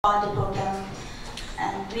on the program,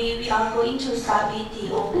 and we are going to start with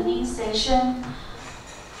the opening session.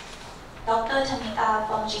 Dr. Thanita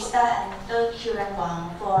from GISTDA and Dr. Kiran Wang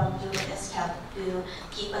from UNESCAP will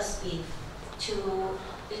give a speech to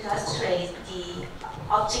illustrate the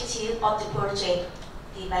objective of the project,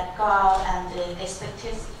 the background, and the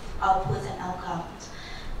expected outputs and outcomes.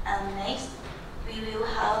 And next, we will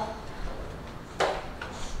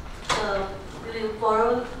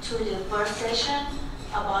follow to the first session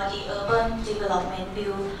about the urban development. We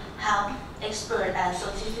will have expert and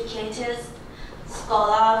certificated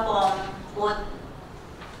scholars from both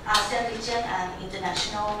ASEAN region and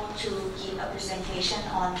international to give a presentation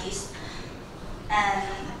on this. And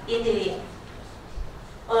in the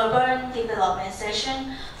urban development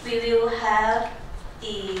session, we will have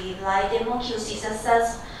the live demo QC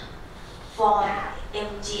success from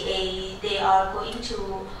MGA. They are going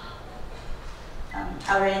to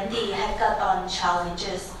arrange the hackathon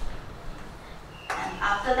challenges. And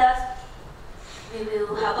after that, we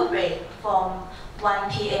will have a break from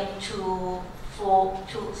 1 p.m. to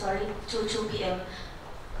 2 p.m.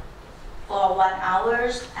 for 1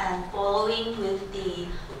 hour, and following with the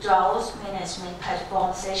drought management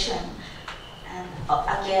platform session. And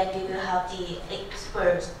again, we will have the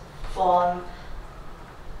experts to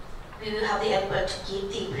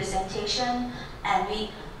give the presentation, and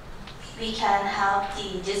we can have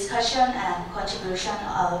the discussion and contribution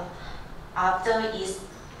after each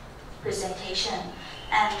presentation.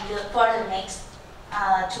 And for the next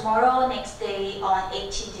tomorrow, next day on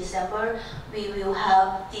 18 December, we will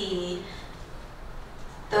have the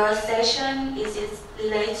third session. It is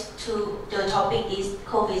related to the topic is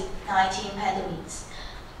COVID-19 pandemics.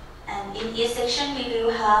 And in each section, we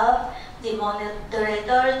will have the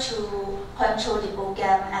moderator to control the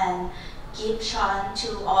program and give chance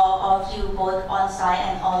to all of you, both on-site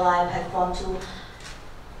and online platform, to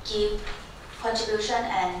give contribution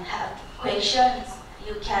and have questions.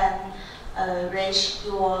 You can raise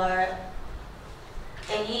your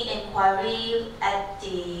any inquiry at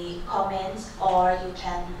the comments, or you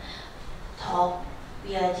can talk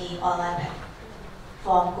via the online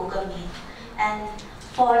platform Google Meet. And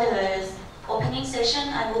for the opening session,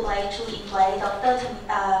 I would like to invite Dr.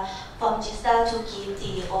 Thanita from GISTDA to give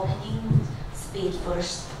the opening speech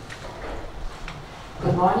first.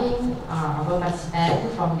 Good morning, our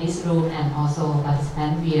participants from this room and also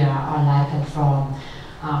participants via online platform.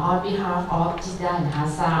 On behalf of GISTDA and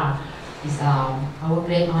ARTSA, it's our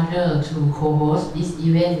great honor to co-host this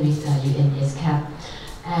event with UNESCAP.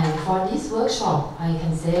 And for this workshop, I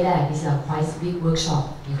can say that it's a quite big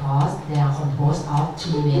workshop because they are composed of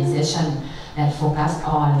 3 main sessions that focus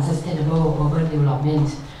on sustainable urban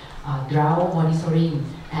development, drought monitoring,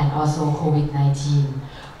 and also COVID-19.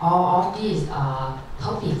 All of these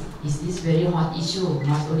topics is this very hot issue,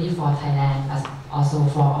 not only for Thailand but also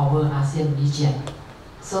for our ASEAN region.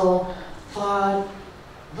 So for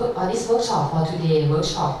this workshop, for today's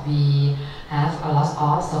workshop, we have a lot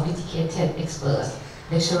of sophisticated experts,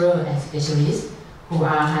 lecturers and specialists who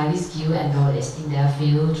are highly skilled and knowledge in their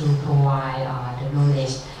field to provide the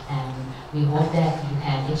knowledge. And we hope that you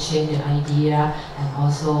can exchange the idea and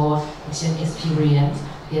also exchange experience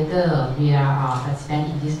together via our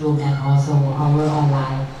participants in this room and also our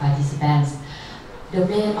online participants. The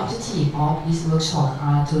main objective of this workshop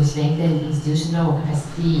are to strengthen institutional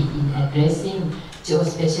capacity in addressing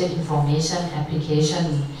geospatial information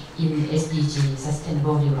application in SDG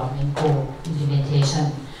Sustainable Development Goal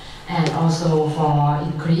implementation, and also for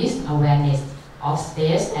increased awareness of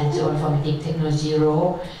space and geoinformatic technology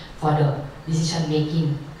role for the decision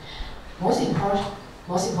making. Most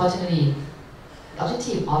importantly, the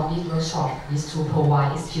objective of this workshop is to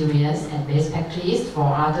provide experience and best practice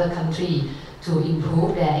for other countries to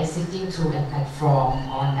improve their existing tool and platform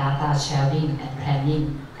on data sharing and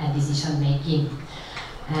planning and decision making,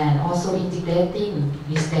 and also integrating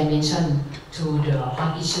this dimension to the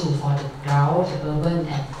hot issue for the drought, urban,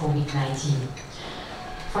 and COVID-19.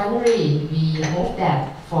 Finally, we hope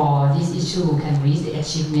that for this issue can reach the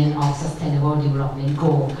achievement of sustainable development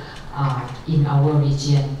goal in our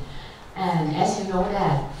region. And as you know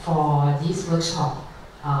that for this workshop,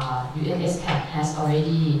 UNESCAP has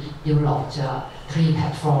already developed 3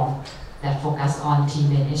 platforms that focus on 3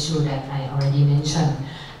 main issues that I already mentioned.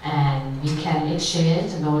 And we can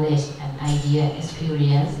exchange knowledge and idea and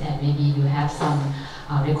experience, and maybe you have some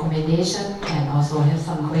recommendation and also have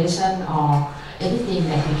some question or anything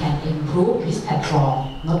that we can improve this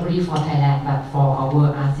platform, not only for Thailand but for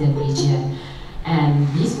our ASEAN region. And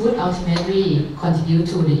this would ultimately contribute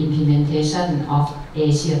to the implementation of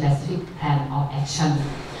Asia Pacific Plan of Action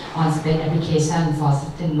on space application for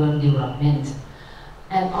sustainable development.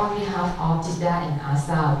 And on behalf of GISTDA and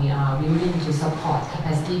ARTSA, we are willing to support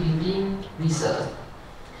capacity building research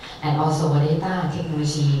and also data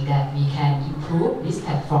technology that we can improve this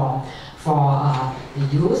platform for the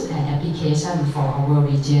use and application for our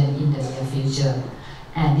region in the near future.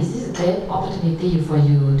 And this is a great opportunity for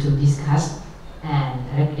you to discuss and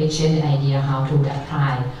exchange the idea how to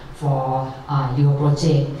apply for your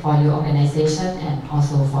project, for your organization, and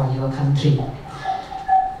also for your country.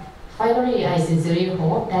 Finally, I sincerely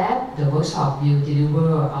hope that the workshop will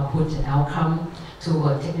deliver output and outcome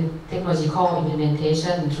toward technological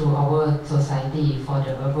implementation through our society for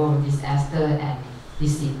the urban disaster and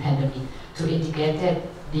disease pandemic to integrate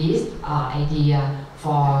this idea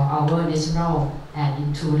for our national and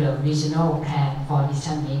into the regional plan for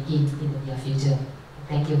decision making in the near future.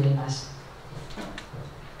 Thank you very much.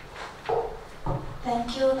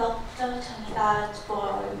 Thank you, Dr. Thanita,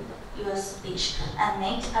 for your speech. And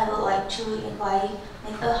next, I would like to invite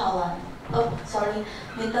Mr. Mr.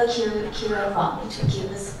 Kiran to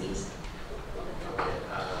give a speech. Okay,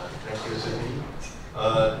 thank you, Suki.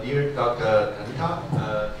 Dear Dr. Thanita,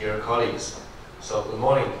 dear colleagues, so good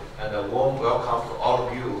morning and a warm welcome to all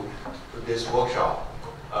of you to this workshop,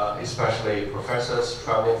 especially professors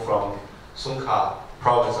travel from Songkhla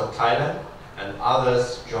province of Thailand and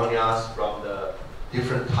others joining us from the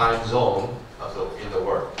different time zones in the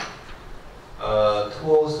world.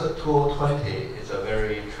 2020 is a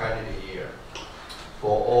very tragic year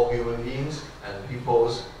for all human beings and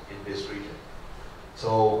peoples in this region.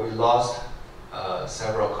 So we lost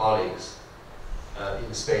several colleagues in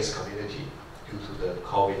the space community due to the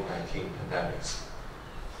COVID-19 pandemics.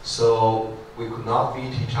 So we could not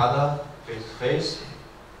meet each other face to face.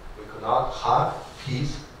 We could not hug,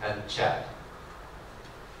 kiss, and chat.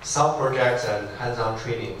 Some projects and hands-on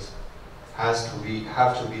trainings have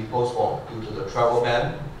to be postponed due to the travel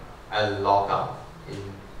ban and lockdown in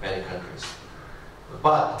many countries.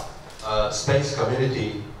 But space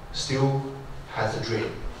community still has a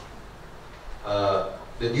dream.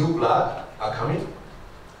 The new blood are coming.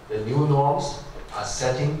 The new norms are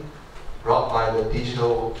setting, brought by the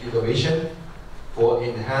digital innovation for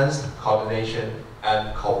enhanced coordination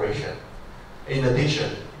and cooperation. In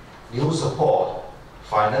addition, new support,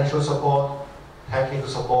 financial support, technical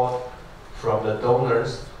support from the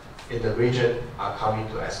donors in the region are coming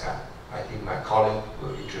to ESCAP. I think my colleague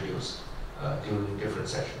will introduce during different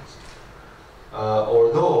sessions.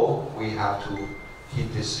 Although we have to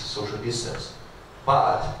keep this social distance,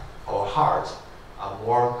 but our hearts are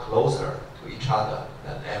more closer to each other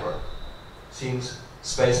than ever. Since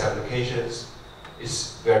space applications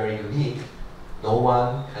is very unique, no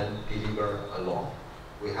one can deliver alone.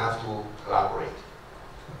 We have to collaborate.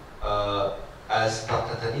 As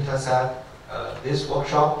Dr. Thanita said, this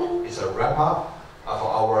workshop is a wrap-up of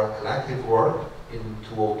our collective work in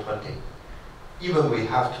 2020. Even we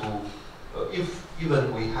have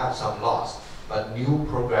some loss, but new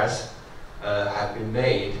progress have been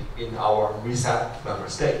made in our RESET member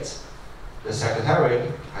states. The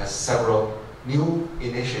Secretariat has several new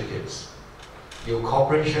initiatives. New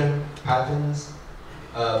cooperation patterns,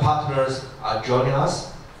 partners are joining us.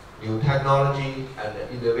 New technology and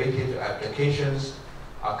innovative applications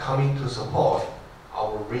are coming to support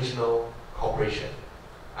our regional cooperation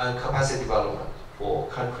and capacity development for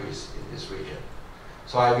countries in this region.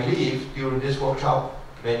 So I believe during this workshop,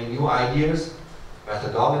 many new ideas,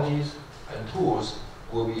 methodologies, and tools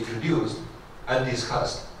will be introduced and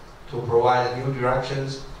discussed to provide new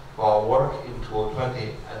directions for our work in 2020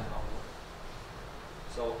 and onward.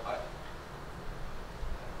 So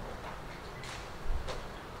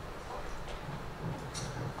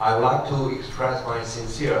I would like to express my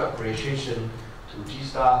sincere appreciation to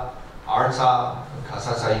GISTDA, ARTSA, and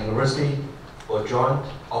Kasasa University for joint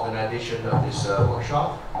organization of this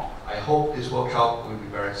workshop. I hope this workshop will be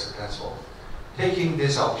very successful. Taking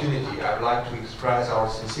this opportunity, I would like to express our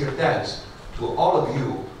sincere thanks to all of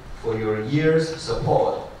you for your years'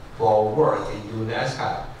 support for our work in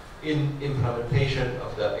UNESCAP in implementation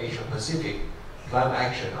of the Asia-Pacific Plan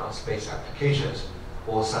Action on Space Applications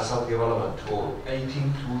for Sustainable Development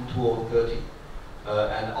 2018 to 2030,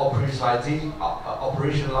 and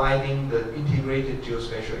operationalizing the integrated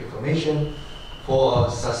geospatial information for a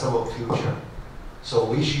sustainable future. So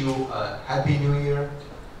wish you a happy new year.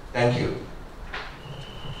 Thank you.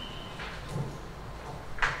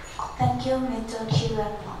 Thank you, Mr.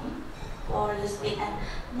 Kiran for your speech. And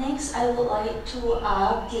next, I would like to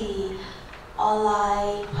ask the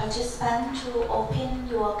online participant to open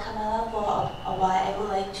your camera for a while. I would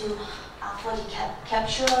like to for the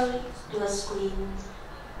capture your screen.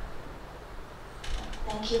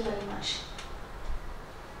 Thank you very much.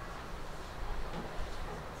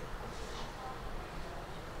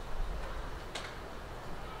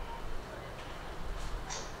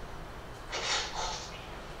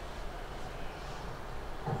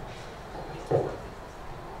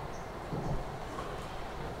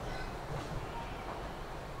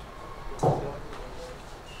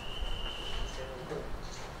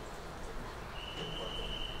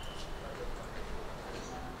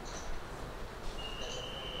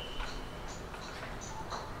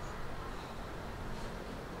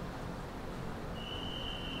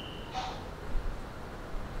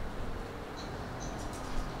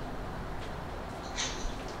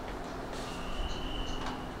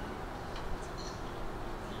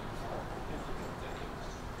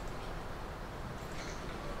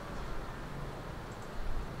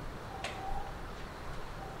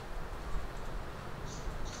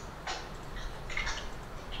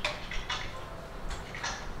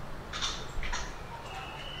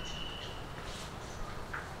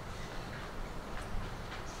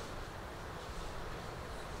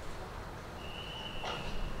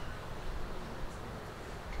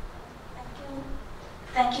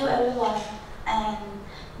 Thank you everyone. And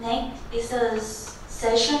next is a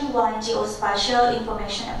session 1 Geospatial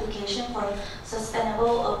Information Application for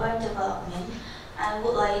Sustainable Urban Development. I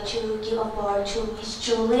would like to give a floor to Ms.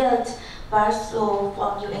 Juliet Barstow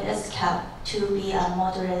from UNESCAP to be our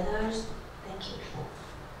moderators. Thank you.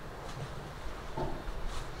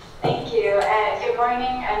 Thank you, and good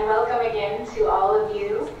morning and welcome again to all of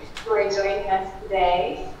you who are joining us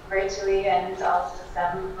today, virtually and also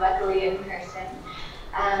some luckily in person.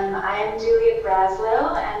 I'm Juliet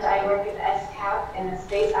Braslow, and I work at ESCAP in the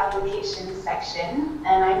Space Applications section,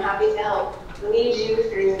 and I'm happy to help lead you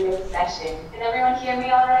through this session. Can everyone hear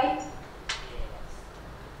me all right?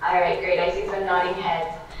 All right, great. I see some nodding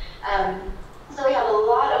heads. So we have a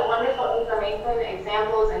lot of wonderful information,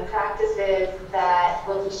 examples, and practices that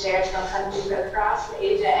will be shared from countries across the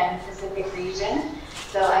Asia and Pacific region.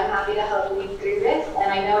 So I'm happy to help lead through this,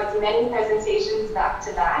 and I know it's many presentations back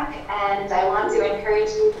to back, and I want to encourage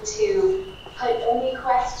you to put any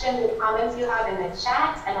questions or comments you have in the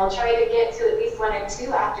chat, and I'll try to get to at least 1 or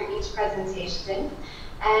 2 after each presentation.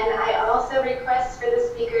 And I also request for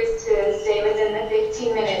the speakers to stay within the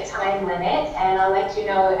 15-minute time limit, and I'll let you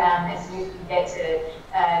know as soon as we get to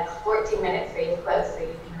 14 minutes very close so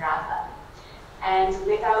you can wrap up. And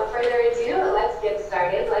without further ado, let's get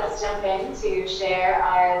started. Let's jump in to share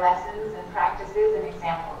our lessons and practices and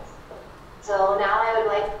examples. So now I would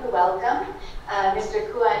like to welcome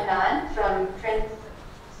Mr. Kuan Nan from Prince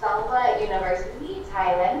Songkla University,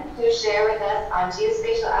 Thailand, to share with us on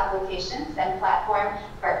geospatial applications and platform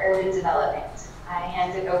for urban development. I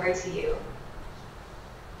hand it over to you.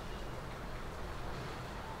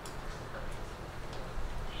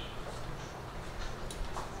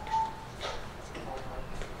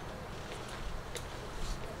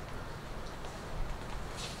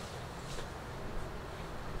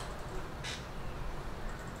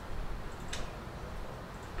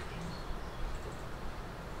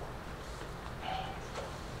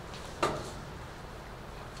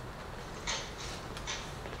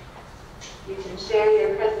 You can share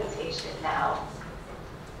your presentation now.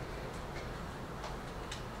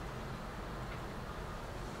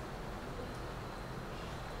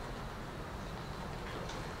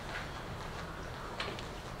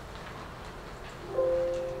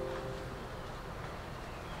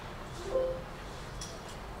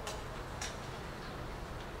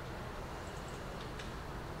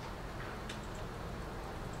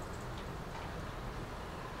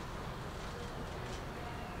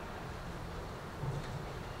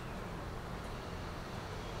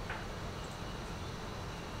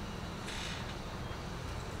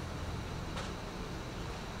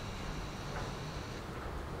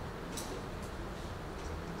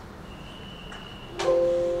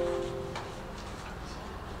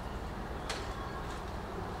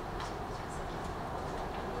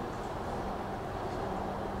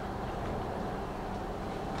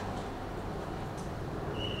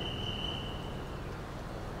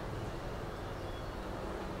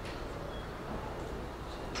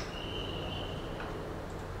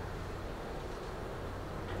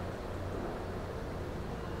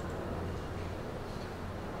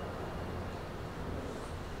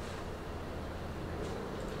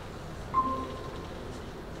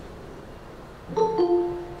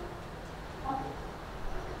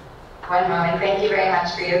 One moment. Thank you very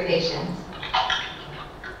much for your patience.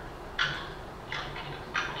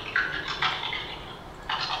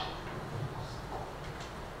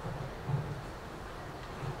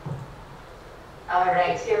 All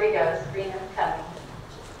right, here we go. Screen is coming.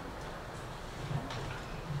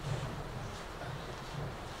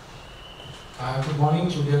 Good morning,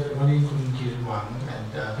 Juliet. Good morning, Kun Kirin Wang,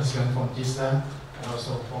 and President from GISTDA, and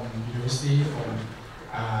also from university,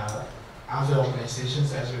 from other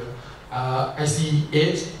organizations as well. I see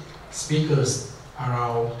 8 speakers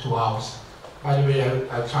around 2 hours. By the way,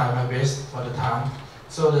 I try my best for the time.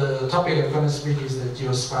 So the topic I'm going to speak is the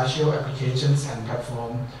geospatial applications and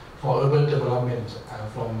platform for urban development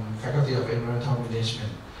from Faculty of Environmental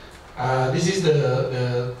Management. This is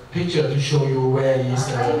the picture to show you where is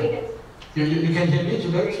you can hear me,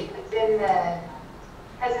 Juliet? It's in the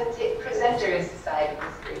presenter's side of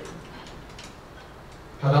the screen.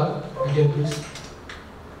 Hold on, again please.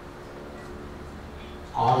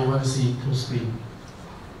 Oh, you want to see two screen.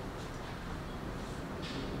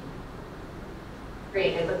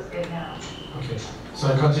 Great, it looks good now. Okay, so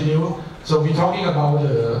I continue. So we're talking about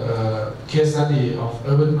the case study of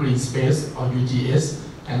urban green space or UGS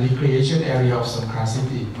and recreation area of Songkhla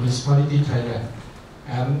City, Municipality, Thailand.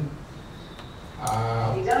 And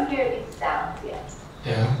we don't hear these sounds yet.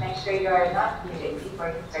 Yeah. Make sure you are not muted before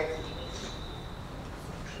you start speaking.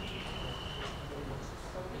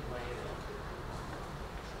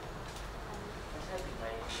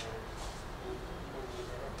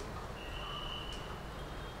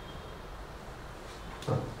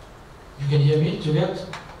 You can hear me, Juliet?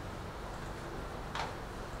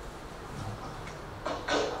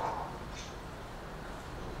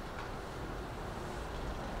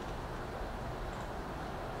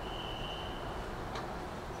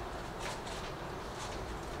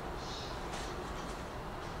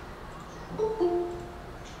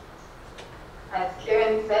 As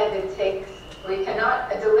Karen said, we cannot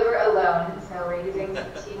deliver alone, so we're using some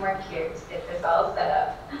teamwork here to get this all set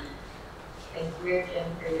up. Thank you again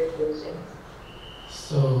for your patience.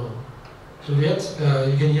 So, Juliet,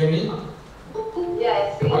 you can hear me?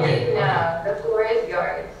 Yes, we hear you now. The floor is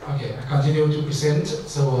yours. Okay, I continue to present.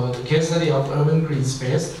 So, the case study of urban green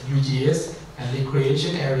space, UGS, and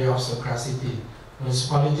recreation area of Songkhla City,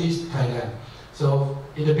 Municipality, Thailand. So,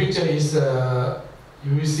 in the picture is,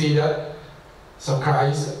 you will see that Songkhla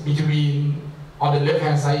is between, on the left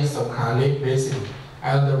hand side is Songkhla Lake Basin,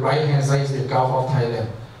 and on the right hand side is the Gulf of Thailand.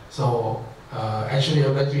 So, actually, I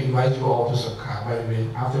would like to invite you all to Songkhla, by the way,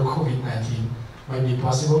 after COVID-19 might be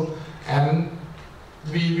possible. And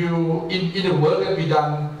we will, in the work that we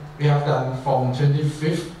have done from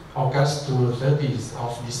 25th August to 30th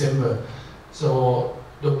of December. So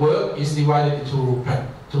the work is divided into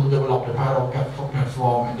to develop the part of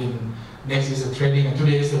platform, and then next is the training, and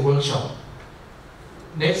today is the workshop.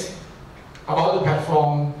 Next, about the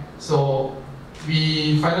platform, so we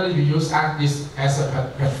use ArcGIS as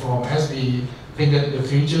a platform, as we think that in the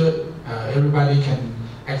future everybody can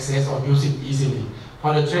access or use it easily.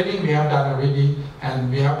 For the training we have done already, and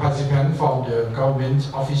we have participants from the government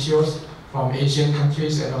officials from Asian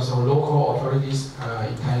countries and also local authorities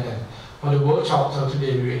in Thailand. For the workshop, so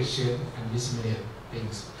today we exchange and disseminate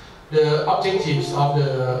things. The objectives of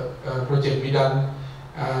the project we done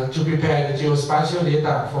to prepare the geospatial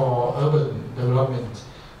data for urban development,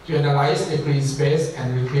 to analyze the green space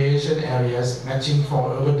and recreation areas matching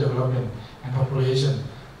for urban development and population.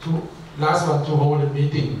 Last one, to hold a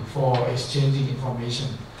meeting for exchanging information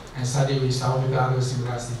and study results with other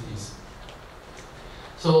similar cities.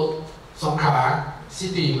 So, Songkhla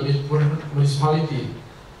City Municipality.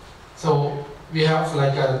 So, we have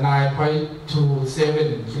like a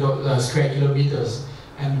 9.27 square kilometers,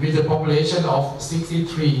 and with a population of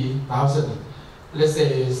 63,000, let's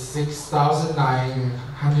say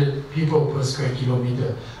 6,900 people per square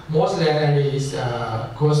kilometer. Most land area is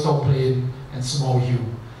coastal plain and small hill.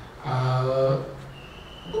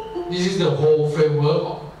 This is the whole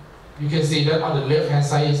framework. You can see that on the left hand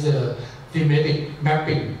side is the thematic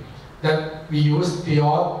mapping that we use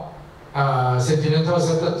beyond Sentinel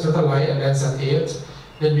satellite and Landsat 8.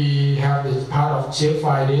 Then we have the part of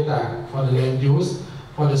shapefile data for the land use,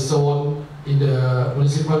 for the zone in the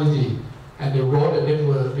municipality, and the road, the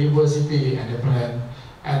network, diversity, and the plan.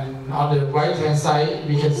 And on the right hand side,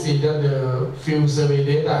 we can see that the field survey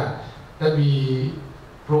data that we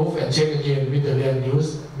prove and check again with the land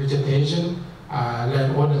use, vegetation,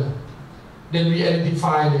 land owner. Then we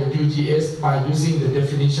identify the UGS by using the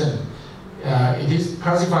definition. It is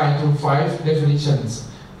classified into 5 definitions.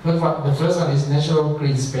 The first one is natural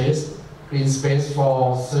green space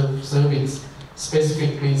for service,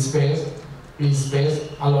 specific green space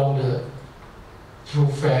along the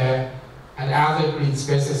thoroughfare, and other green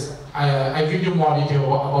spaces. I give you more detail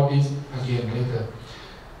about this again later.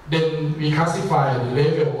 Then we classify the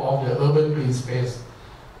level of the urban green space,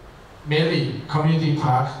 mainly community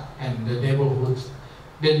park and the neighborhoods.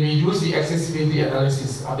 Then we use the accessibility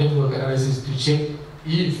analysis or network analysis to check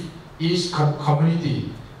if each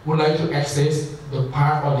community would like to access the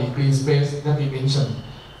park or the green space that we mentioned.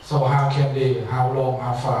 So how can they, how long,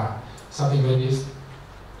 how far, something like this.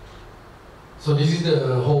 So this is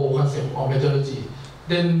the whole concept of methodology.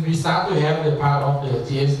 Then we start to have the part of the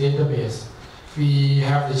GIS database. We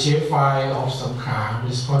have the shapefile of Songkhla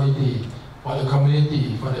municipality for the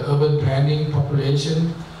community, for the urban planning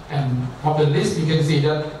population, and from the list you can see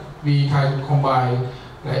that we try to combine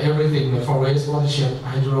everything, the forest, watershed,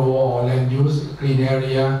 hydro or land use, green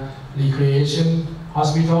area, recreation,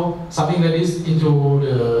 hospital, something like this into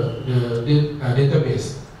the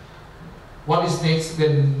database. What is next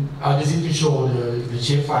then? This is to show the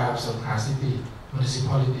shapefile of Songkhla city,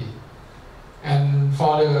 municipality. And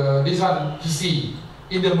for this one to see,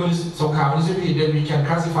 in the Songkhla municipality, then we can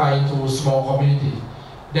classify into small community.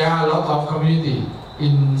 There are a lot of community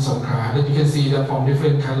in Songkhla that you can see that from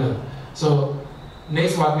different color. So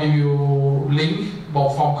next one we will link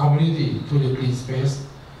both from community to the green space.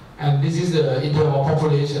 And this is the in terms of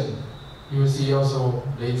population. You will see also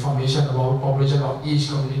the information about population of each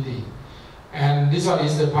community. And this one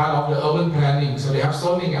is the part of the urban planning. So they have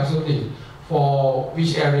zoning absolutely for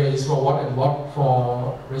which area is for what and what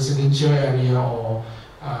for residential area or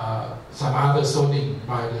some other zoning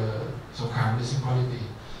by the Songkhla municipality.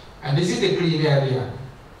 And this is the green area.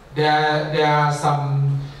 There are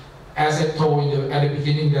some, as I told at the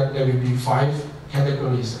beginning, that there will be 5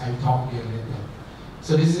 categories. I will talk here later.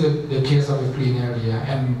 So this is the case of the green area.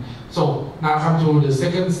 And so now come to the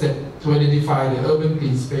second step to identify the urban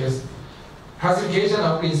green space. Classification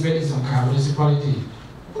of green space in Songkhla municipality.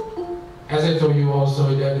 As I told you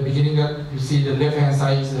also at the beginning, that you see the left-hand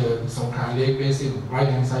side is the Songkhla Lake Basin,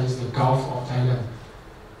 right-hand side is the Gulf of Thailand.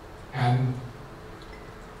 And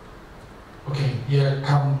okay, here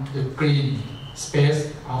come the green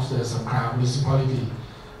space of the Songkhla municipality.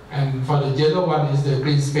 And for the yellow one is the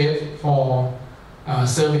green space for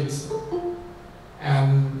service.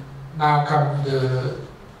 And now come the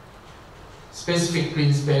specific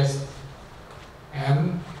green space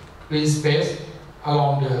and green space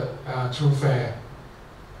along the thoroughfare.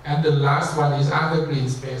 And the last one is other green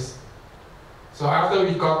space. So after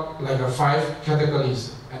we got like 5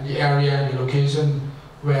 categories and the area and the location,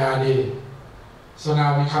 where are they? So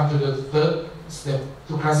now we come to the third step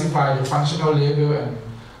to classify the functional level and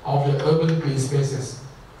of the urban green spaces.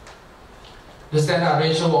 The standard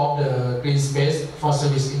ratio of the green space for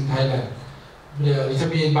service in Thailand,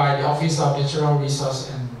 determined by the Office of Natural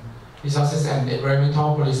Resources and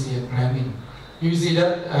Environmental Policy and Planning. You see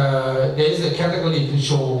that there is a category to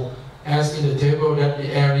show as in the table that the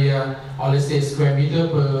area, or let's say square meter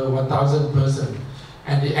per 1,000 person,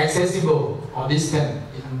 and the accessible or distant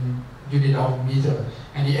in unit of meter,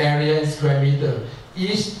 and the area in square meter.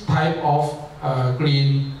 Each type of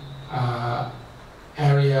green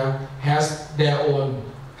area has their own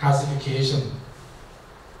classification.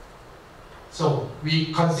 So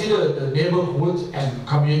we consider the neighborhood and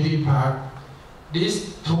community park.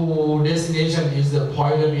 These 2 destinations is the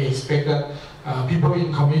point that we expect that people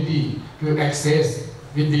in community will access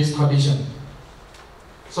with this condition.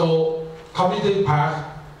 So community park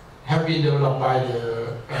have been developed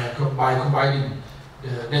by combining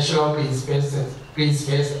the natural green space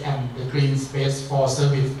and the green space for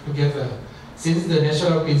service together. Since the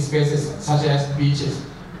natural green spaces such as beaches,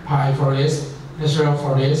 pine forest, natural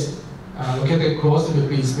forest, located close to the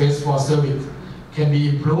green space for service, can be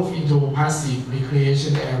improved into passive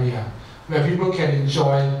recreation area where people can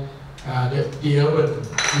enjoy the urban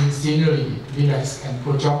scenery, relax and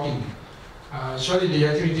go jogging. Surely the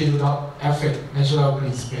activity do not affect natural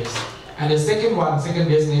green space. And the second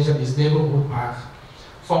destination is neighborhood park.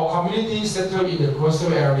 For communities settled in the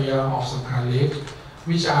coastal area of Songkhla Lake,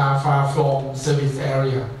 which are far from service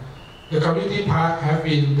area, the community park have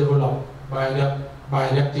been developed by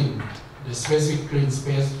adapting the specific green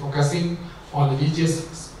space, focusing on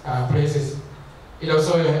religious places. It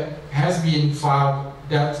also has been found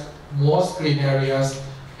that most green areas,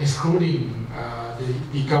 excluding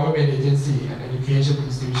the government agency and education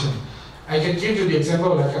institution. I can give you the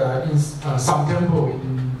example like in some temple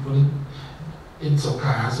in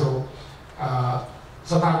Songkhla. So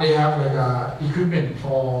sometimes they have like equipment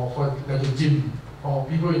for like a gym for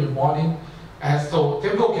people in the morning. And so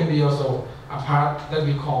temple can be also a part that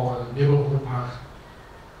we call a neighborhood park.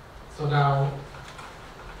 So now,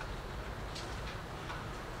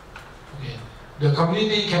 okay, the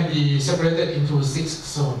community can be separated into 6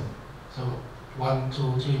 zones. So 1,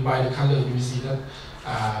 2, 3 by the color you see that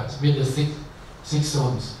with the 6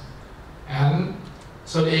 zones. And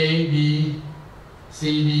so the A, B,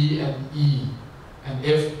 C, D, and E, and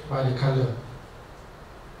F by the color.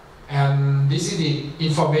 And this is the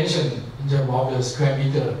information in terms of the square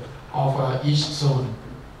meter of each zone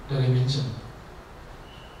that I mentioned.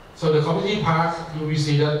 So the community park, you will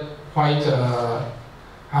see that quite,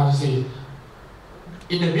 how to say,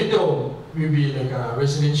 in the middle will be like a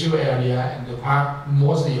residential area and the park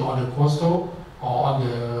mostly on the coastal or on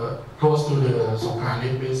the close to the Songkran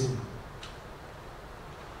Lake Basin.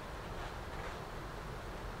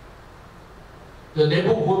 The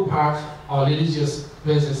neighborhood park or religious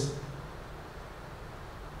places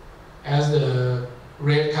as the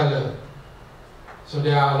red color. So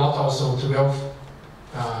there are a lot also 12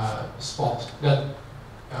 spots that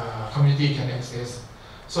community can access.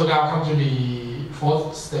 So now come to the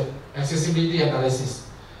fourth step, accessibility analysis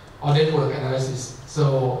or network analysis.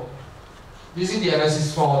 So this is the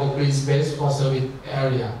analysis for the green space for service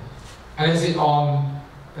area. Analysis on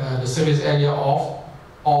the service area of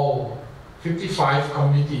all 55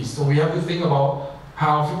 communities. So we have to think about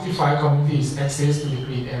how 55 communities access to the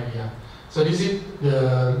green area. So this is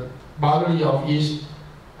the boundary of each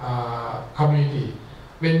community.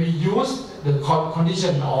 When we use the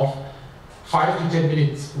condition of 5 to 10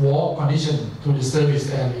 minutes walk condition to the service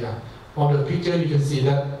area, from the picture you can see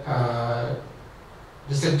that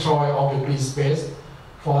the centroid of the green space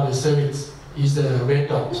for the service is the red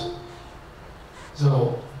dot.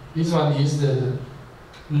 So this one is the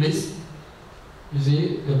list. You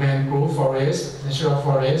see the mangrove forest, natural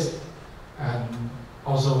forest, and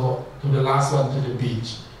also to the last one to the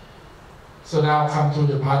beach. So now come to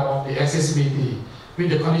the part of the accessibility with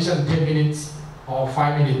the condition 10 minutes or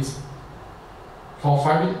 5 minutes. For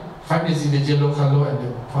 5 minutes in the yellow color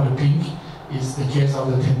and for the pink is the case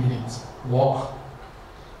of the 10 minutes walk.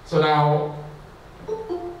 So now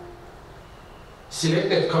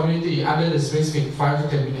selected community under the specific 5 to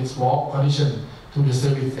 10 minutes walk condition to the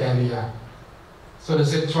service area. So the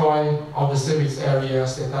centroid of the service area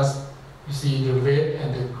status, you see the red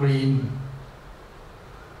and the green.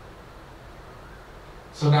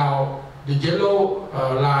 So now the yellow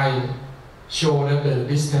line show that the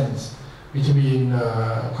distance between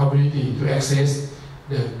community to access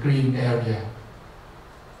the green area.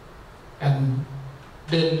 And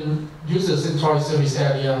then use the centroid service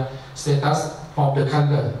area status from the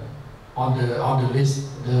color on the list.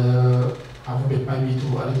 The alphabet might be a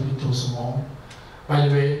little bit too small. By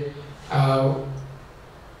the way,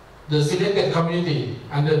 the selected community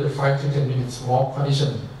under the 5 to 10 minutes walk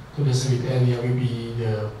condition to the service area will be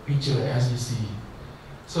the picture as you see.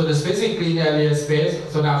 So the specific green area space,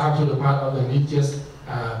 so now come to the part of the religious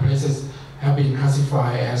places have been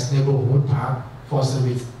classified as neighborhood park for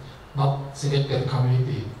service, not selected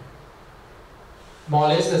community. More or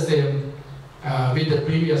less the same with the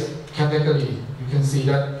previous category. You can see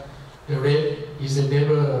that the red is the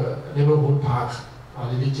neighborhood park or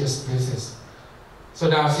religious places. So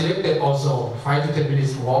now selected also 5 to 10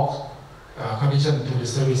 minutes walk condition to the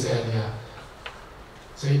service area.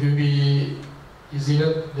 So it will be, you see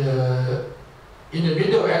that in the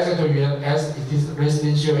middle as it is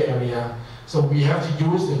residential area, so we have to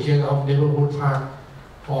use the case of neighborhood park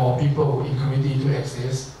for people in community to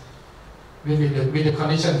access with the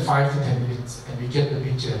condition 5 to 10 minutes, and we get the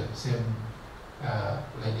picture same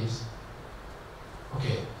like this.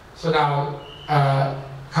 Okay, so now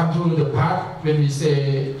come to the part when we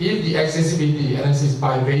say if the accessibility analysis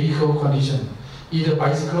by vehicle condition, either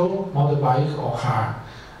bicycle, motorbike or car,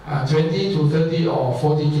 20 to 30 or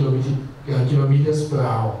 40 kilometers per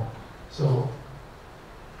hour. So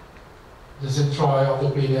the centroid of the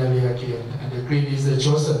green area again, and the green is the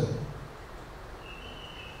chosen.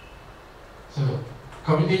 So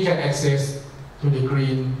community can access to the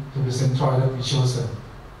green, to the centroid that we chosen.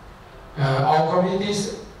 All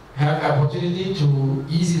communities have opportunity to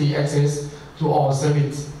easily access to all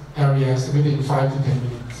service areas within 5 to 10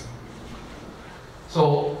 minutes.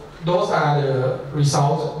 So those are the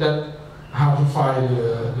results that how to find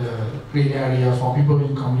the green area for people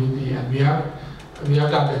in community, and we have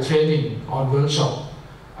done the training on workshop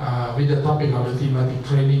with the topic of the thematic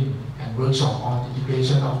training and workshop on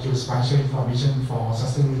integration of geospatial information for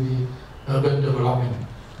sustainability urban development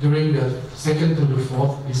during the 2nd to the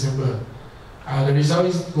 4th December. The result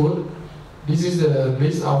is good. This is the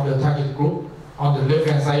list of the target group. On the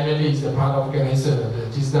left-hand side, mainly is the part organizer, the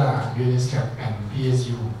GISTDA UNESCAP and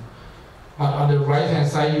PSU. But on the right-hand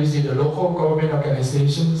side, you see the local government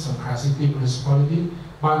organizations, Songkran City Municipality,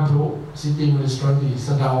 Ban Phu City Municipality,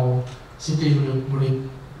 Sadao City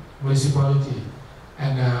Municipality,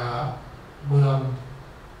 and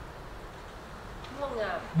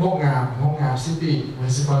Mongam City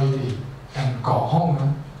Municipality, and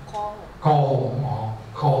Kaohong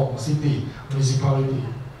City Municipality.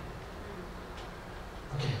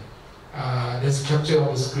 Okay, let's capture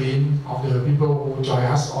on the screen of the people who join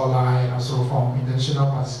us online, also from international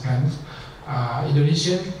participants.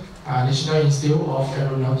 Indonesian National Institute of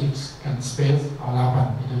Aeronautics and Space,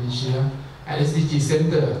 Olapan, Indonesia, and SDG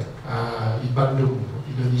Center, in Bandung,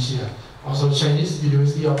 Indonesia. Also Chinese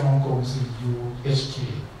University of Hong Kong, UHK.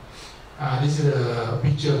 This is a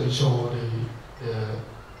picture to show the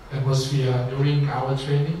atmosphere during our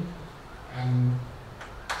training. And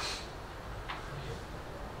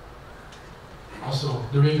also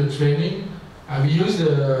during the training, we use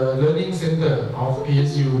the learning center of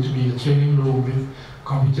ASU to be the training room with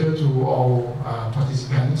computer to all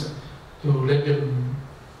participants to let them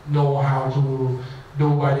know how to do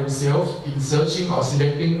by themselves in searching or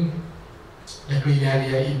selecting the green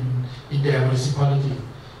area in their municipality.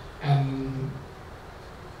 And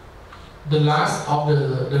the last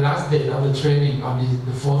day of the training on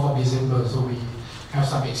the 4th of December, so we have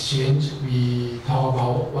some exchange. We talk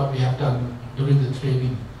about what we have done during the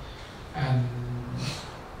training, and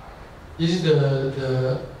this is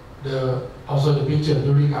also the picture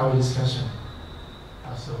during our discussion.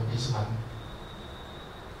 Also this one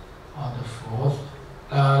on the 4th.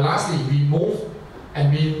 Lastly, we move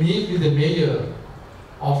and we meet with the mayor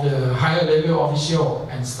of the higher level official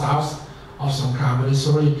and staffs of Songkhla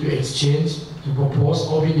Municipality to exchange, to propose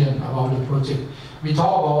opinion about the project. We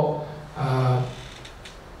talk about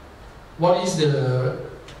what is the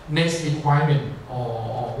next requirement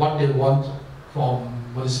or what they want from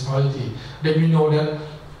municipality. Then we know that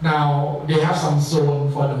now they have some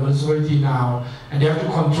zone for the municipality now, and they have to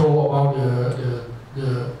control about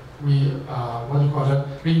the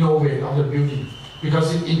renovate of the building,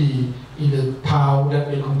 because in the town that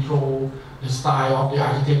they control the style of the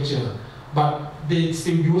architecture, but they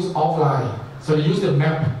still use offline. So they use the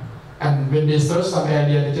map, and when they search some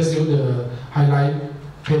area, they just use the highlight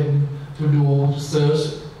pen to do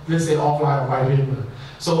search, let's say offline or by paper.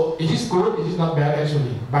 So it is good, it is not bad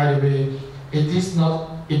actually. By the way,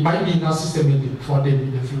 it might be not systematic for them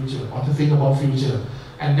in the future or to think about future.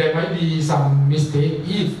 And there might be some mistake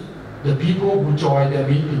if the people who join the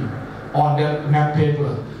meeting on that map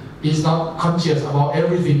paper is not conscious about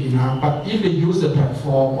everything enough. But if they use the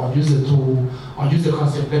platform or use the tool or use the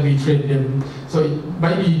concept that we train them, so it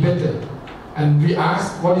might be better. And we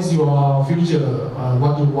ask, what is your future,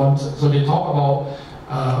 what you want? So they talk about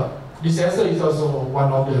disaster is also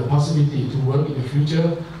one of the possibility to work in the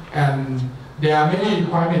future. And there are many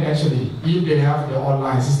requirements actually, if they have the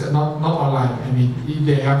online system, not online, I mean, if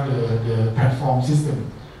they have the platform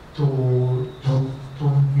system to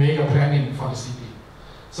make a planning for the city.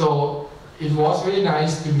 So it was very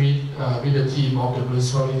nice to meet with the team of the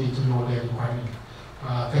municipality to know their requirement.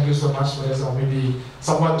 Thank you so much for this. Or maybe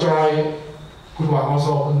someone join, Kun Wang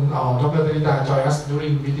also, Dr. Tanita join us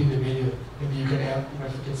during meeting the mayor. Maybe you can add if I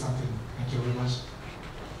forget something. Thank you very much.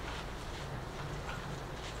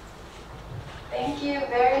 Thank you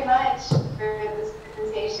very much for this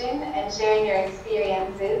presentation and sharing your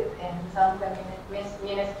experiences in Songkhla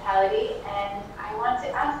municipality. And I want to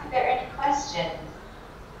ask if there are any questions.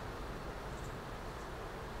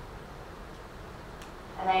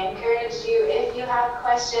 And I encourage you, if you have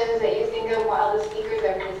questions that you think of while the speakers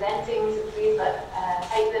are presenting, to please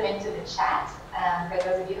type them into the chat for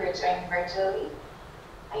those of you who are joining virtually.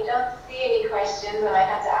 I don't see any questions. I might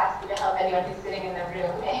have to ask you to help anyone who's sitting in the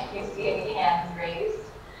room if you see any hands raised.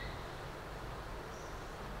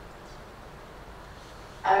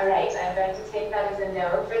 All right, I'm going to take that as a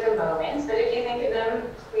no for the moment, but if you think of them,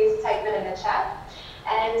 please type them in the chat.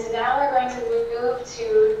 And now we're going to move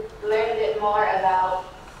to learn a bit more about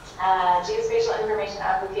geospatial information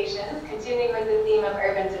applications, continuing with the theme of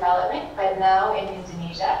urban development, but now in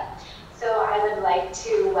Indonesia. So I would like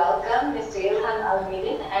to welcome Mr. Ilham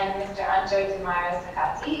Al-Midin and Mr. Anjoy Dumara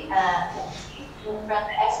Sakati from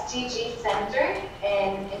the SDG Center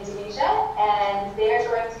in Indonesia, and they're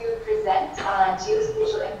going to present on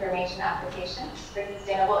geospatial information applications for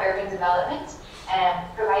sustainable urban development and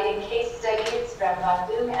providing case studies from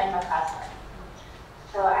Bandung and Makassar.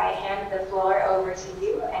 So I hand the floor over to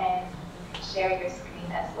you, and you can share your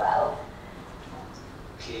screen as well.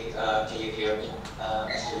 Okay, can you hear me,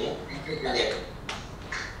 Julian? Okay.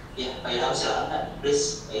 Yeah, Pak Ilham, silakan,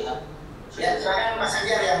 please, Pak Ilham. Ya, silakan Mas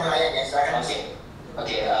Anjar yang mulai ya, silakan.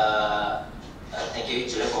 Okay, thank you,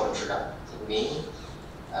 Julian, for introducing me.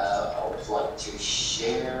 I would like to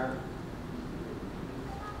share.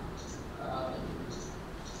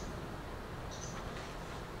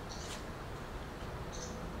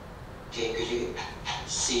 Okay, could you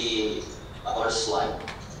see our slide?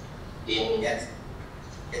 Yes,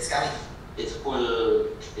 it's coming. It's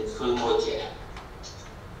full mode, yeah.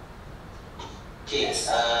 Okay,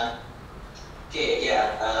 Yes.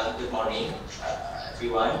 Good morning,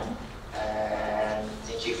 everyone, and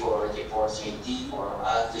thank you for the opportunity for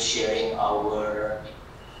us to sharing our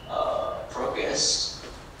progress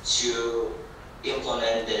to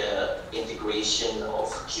implement the integration of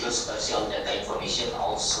geospatial data information,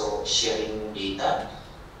 also sharing data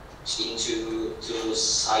into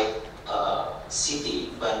site city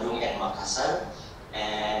Bandung and Makassar.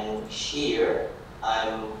 And here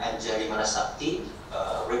I'm Anjali Manasakti,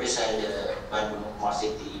 represent the Bandung Smart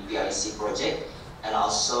City PIC project, and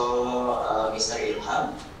also Mr.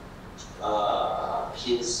 Ilham.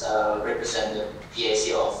 He's represent the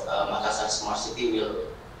PIC of Makassar Smart City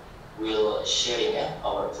will sharing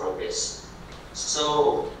our progress.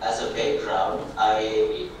 So as a background,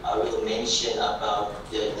 I will mention about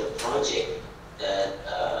the project that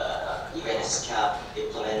UNESCAP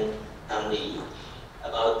implement currently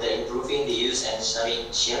about improving the use and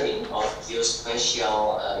sharing of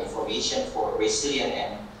geospatial information for resilient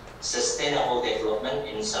and sustainable development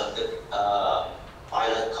in selected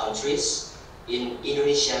pilot countries. In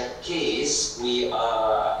Indonesia case, we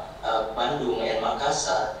are Bandung and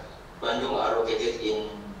Makassar. Bandung are located in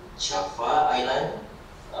Java Island,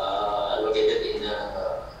 located in the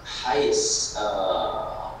highest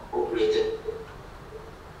populated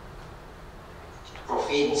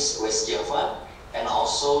province, West Java, and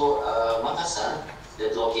also Makassar,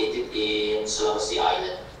 that located in Sulawesi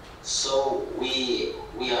Island. So we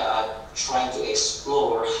are trying to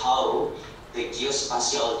explore how the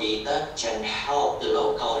geospatial data can help the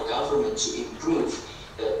local government to improve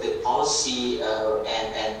the policy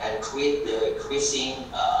and create the increasing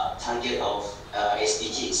target of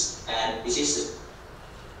SDGs. And this is the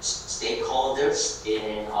stakeholders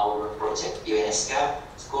in our project, UNESCAP,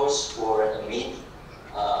 of course, for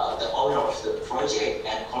the owner of the project,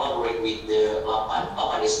 and collaborate with the LAPAN.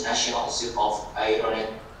 LAPAN is National Institute of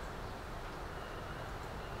Aeronautics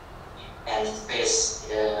and Space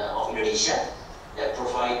of Indonesia, that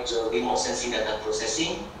provide remote sensing data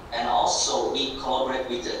processing. And also we collaborate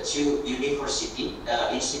with the two universities,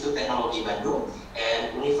 Institut Teknologi Bandung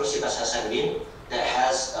and Universitas Hasanuddin, that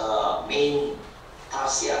has main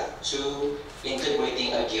task to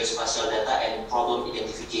integrating geospatial data and problem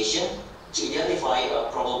identification. To identify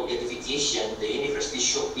a problem identification, the university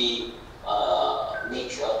should be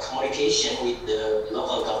make communication with the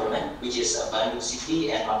local government, which is Bandung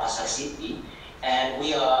City and Makassar City, and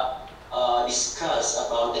we are discuss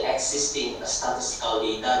about the existing statistical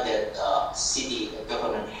data that city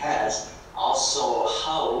government has, also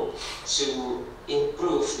how to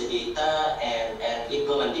improve the data and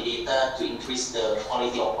implement the data to increase the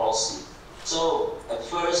quality of policy. So at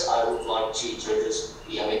first I would like to introduce,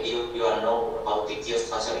 maybe you all know about the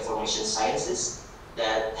geospatial information sciences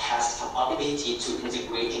that has capability to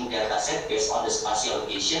integrating data set based on the spatial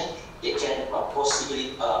location. It can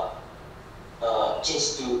possibly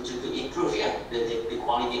change to improve the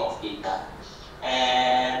quality of data.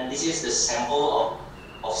 And this is the sample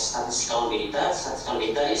of statistical data. Statistical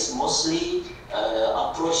data is mostly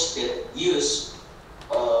approach that use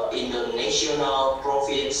in the national,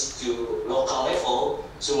 province to local level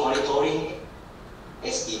to monitoring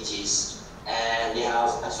SDGs. And they have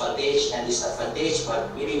advantage and disadvantage,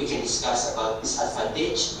 but maybe we can discuss about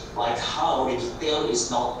disadvantage, like how the detail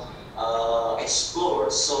is not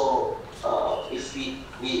explored. So if we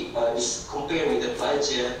compare with the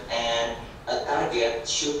budget and a target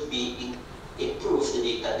should be improve the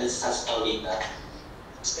data, the statistical data.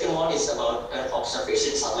 Second one is about Earth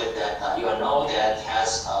observation satellite data. You all know that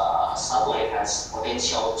satellite has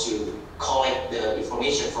potential to collect the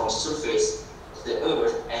information from surface of the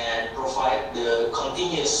Earth and provide the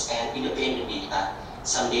continuous and independent data.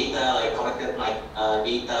 Some data like collected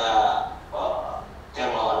data,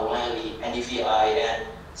 thermal anomaly, NDVI, and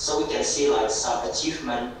so we can see like some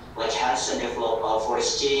achievement like Hansen developed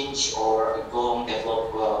forest change or Gong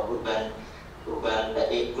developed urban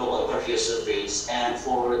global overview surveys. And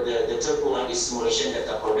for the third one is simulation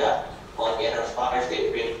data product like NR5, they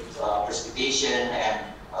bring precipitation and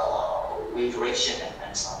wind direction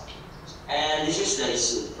and so on. And this is the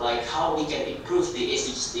issue, like how we can improve the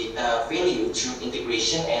SDGs data value through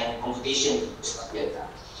integration and computation data.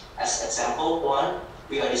 As example one,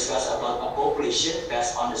 we are discussing about a population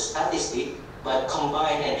based on the statistic, but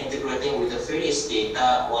combine and integrating with the various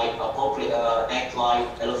data like neckline,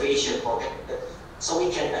 elevation, protected. So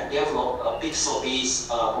we can develop a pixel-based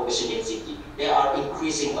population density. They are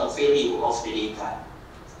increasing the value of the data.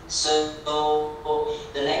 So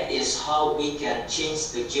the next is how we can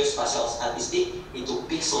change the geospatial statistic into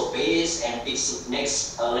pixel-based, and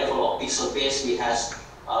next level of pixel-based we have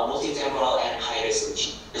multi-temporal and high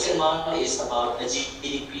resolution. The second one is about the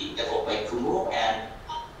GDP developed by Kumu and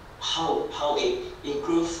how they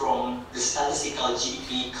improve from the statistical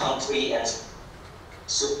GDP country and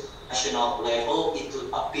subnational level into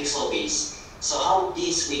a pixel base. So how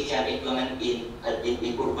this we can implement in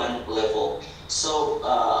urban level. So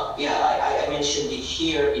I mentioned it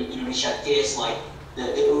here in Indonesia case, like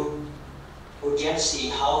the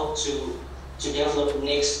urgency how to develop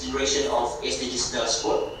next generation of SDGs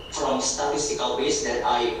dashboard from statistical base that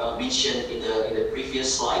I mentioned in the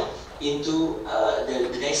previous slide into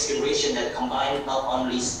the next generation that combine not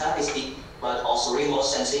only statistic but also remote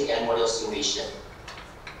sensing and model simulation.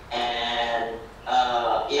 And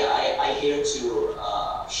I here to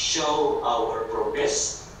show our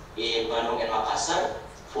progress in Bandung and Makassar.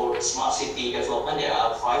 For smart city development, there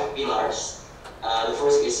are 5 pillars. The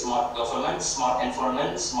first is smart government, smart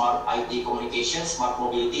environment, smart IT communication, smart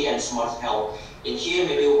mobility, and smart health. In here,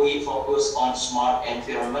 maybe we focus on smart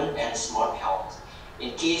environment and smart health.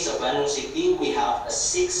 In case of Bandung City, we have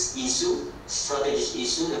 6 strategic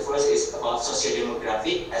issue. The first is about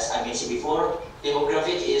socio-demographic. As I mentioned before,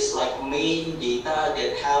 demographic is like main data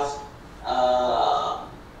that have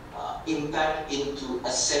impact into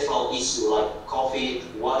several issues like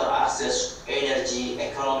COVID, water access, energy,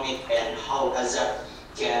 economic, and how hazard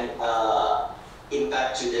can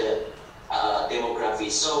impact to the demography.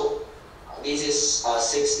 So this is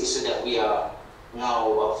 6 issues that we are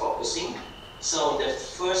now focusing. So the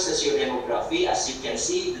first socio-demography, as you can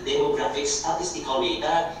see, the demographic statistical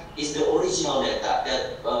data is the original data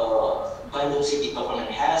that Bandung City government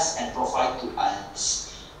has and provide to us.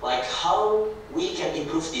 Like how we can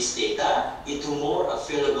improve this data into more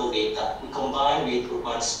available data. We combine with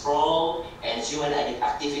urban sprawl and human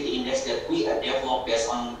activity index that we developed based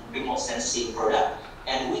on remote sensing product.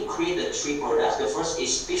 And we created 3 products. The first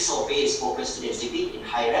is pixel-based population density in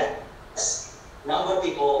high-res. Number of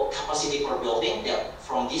people, capacity per building. That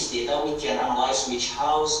from this data, we can analyze which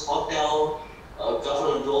house, hotel,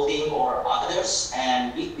 government building, or others,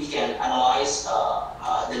 and we can analyze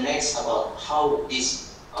the next about how this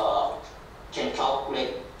can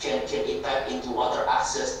calculate, can impact into water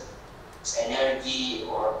access, energy,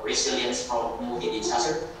 or resilience from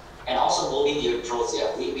multi-disaster. And also building year growth,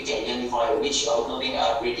 we can identify which building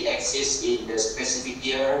already exists in the specific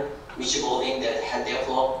year, which building that had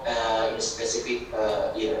developed in a specific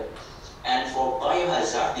year. And for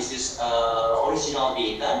biohazard, this is original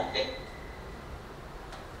data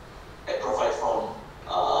that provide from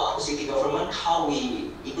city government how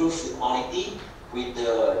we improve the quality with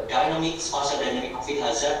the dynamic, spatial dynamic COVID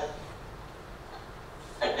hazard.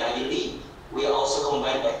 Daily, we also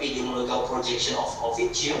combine epidemiological projection of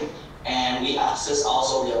COVID gene, and we access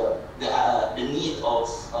also the need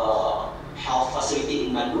of health facility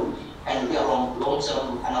in Bandung, and we are on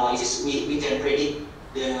long-term analysis. We can predict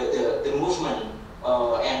the movement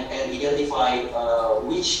and identify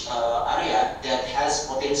which area that has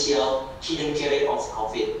potential hidden carrier of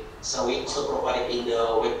COVID. So we also provide in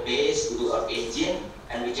the web-based Google Earth engine,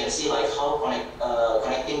 and we can see like how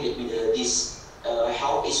connecting between this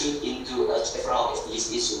health issue into several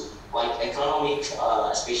SDGs issue, like economic,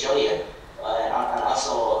 especially, and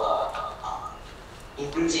also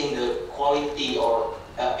increasing the quality or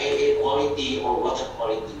air quality or water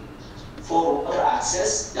quality. For water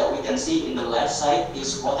access, that we can see in the left side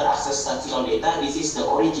is water access statistical data. This is the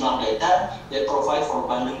original data that provide for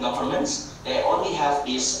Bandung governments. They only have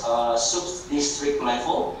this sub-district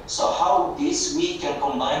level. So how this we can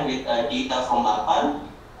combine with data from LAPAN,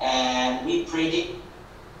 and we predict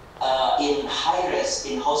in high-res,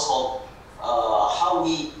 in household, how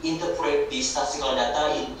we interpret this statistical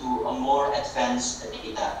data into a more advanced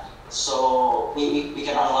data. So we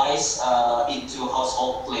can analyze into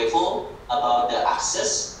household level about the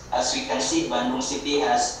access. As we can see, Bandung City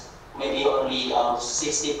has maybe only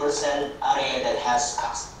 60% area that has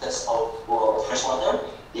access of fresh water.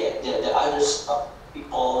 The others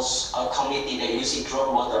people's community that using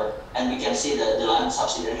groundwater, and we can see the land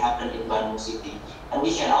subsidy that happened in Bandung City. And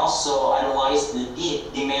we can also analyze the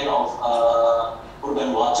demand of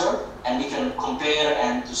urban water, and we can compare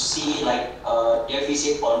and to see like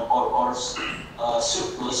deficit or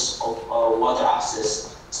surplus of water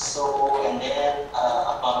access. So, and then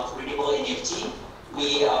about renewable energy,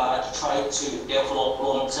 we try to develop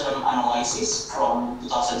long-term analysis from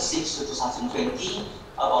 2006 to 2020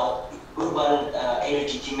 about urban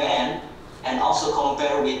energy demand, and also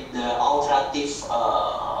compare with the alternative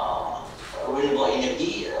renewable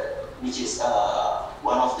energy, which is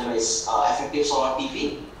one of the most effective solar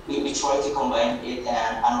PV. We try to combine it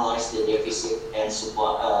and analyze the deficit and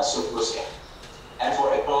surplus. And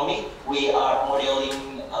for economic, we are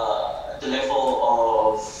modeling the level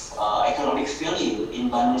of economic value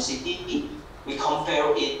in Bandung City. We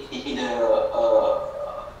compare it in the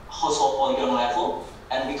household polygon level,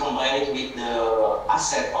 and we combine it with the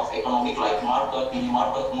asset of economic economic like market, mini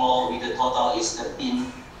market, mall with the total is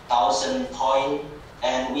 13,000 point,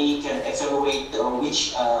 and we can evaluate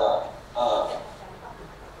which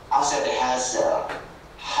asset has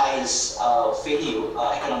highest value,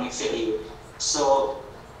 economic value. So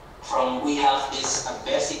from we have this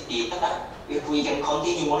basic data. If we can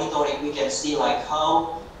continue monitoring, we can see like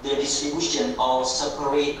how the distribution or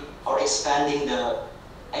separate or expanding the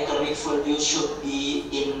economic value should be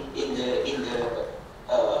in the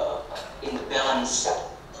balance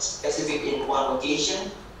specific in one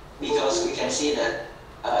location, because we can see that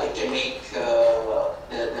it can make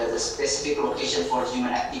the specific location for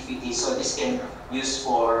human activity. So this can use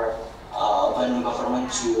for Bandung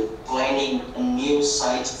government to planning a new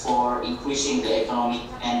site for increasing the economic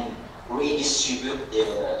and redistribute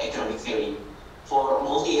the economic value. For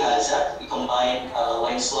multi-hazard, we combine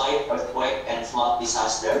landslide, earthquake, and flood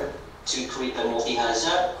disaster to create a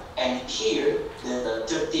multi-hazard. And here, the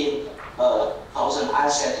 13,000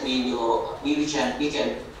 asset we can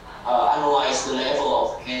analyze the level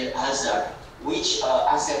of hazard, which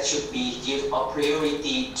asset should be give a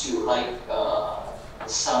priority to like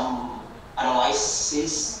some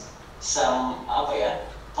analysis, some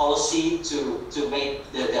policy to make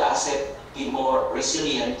the asset be more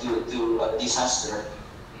resilient to disaster.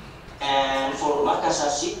 And for Makassar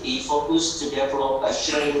City, focus to develop a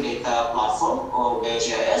sharing data platform or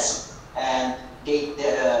GIS, and the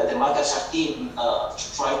Makassar team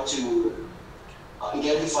try to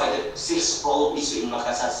identify the 6 problem issues in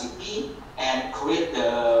Makassar City and create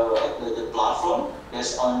the platform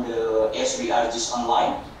based on the SBRGs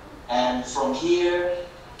online. And from here,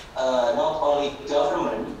 not only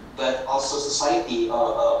government but also society,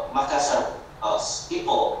 Makassar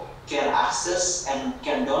people can access and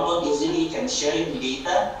can download easily, can share the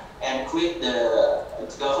data and create the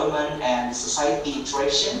government and society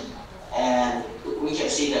interaction, and we can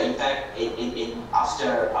see the impact in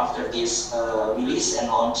after this release and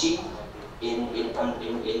launching in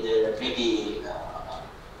the maybe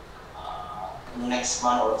next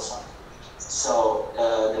month or something. So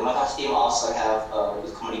the Makassar team also have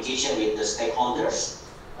communication with the stakeholders.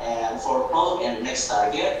 And for problem and next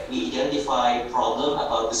target, we identify problem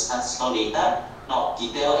about the statistical data, not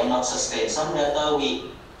detail and not sustain. Some data we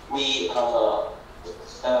got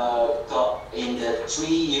in the 3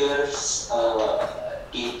 years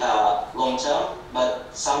data long term, but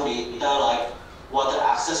some data like water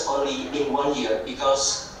access only in 1 year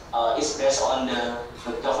because it's based on the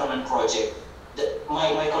government project.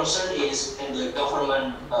 My concern is in the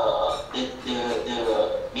government,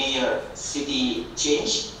 the mayor city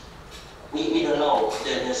change. We don't know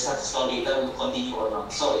the statistical data will continue or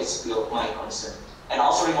not. So it's my concern. And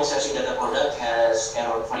also remote sensing data product has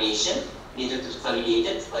error variation needed to be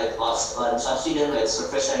validated, like loss subsidence, like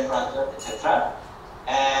surface temperature, etc.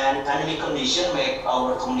 And pandemic condition make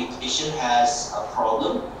our communication has a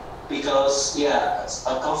problem because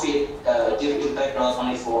COVID did impact not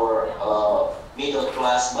only for middle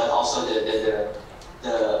class but also the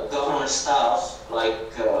government staff,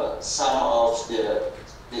 like some of the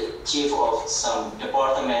chief of some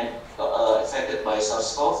department affected by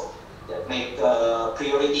SARS-CoV, that make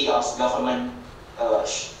priority of government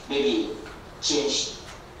maybe change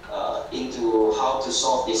into how to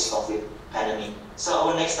solve this COVID pandemic. So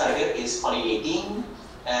our next target is validating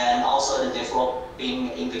and also the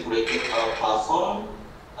developing integrated platform,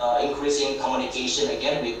 increasing communication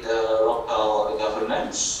again with the local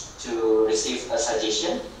governments to receive a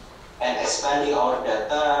suggestion, and expanding our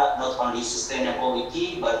data, not only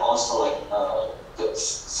sustainability, but also like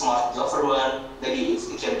smart government. Maybe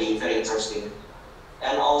it can be very interesting.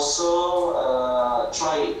 And also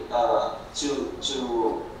try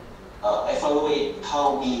to evaluate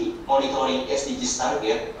how we monitoring SDGs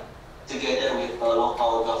target together with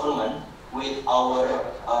local government with our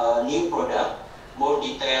new product, more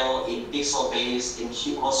detail in pixel-based, in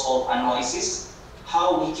household analysis,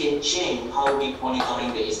 how we can change how we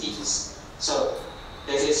monitoring the SDGs. So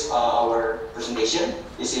this is our presentation.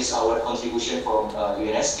 This is our contribution from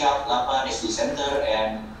UNESCAP, LAPAN, SDG Center,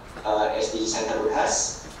 and SDG Center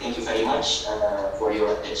UHAS. Thank you very much for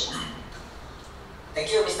your attention. Thank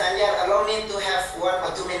you, Mr. Anjar. Allow me to have 1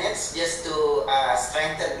 or 2 minutes just to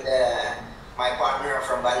strengthen my partner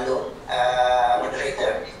from Bandung,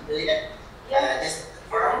 moderator. This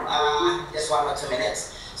forum, just 1 or 2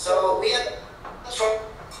 minutes. So we are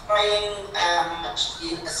trying to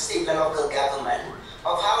assist the local government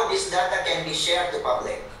of how this data can be shared to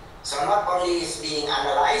public. So not only is being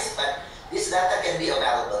analyzed, but this data can be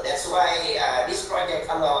available. That's why this project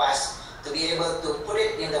allows us to be able to put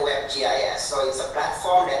it in the web GIS. So it's a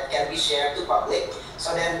platform that can be shared to public,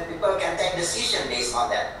 so then people can take decision based on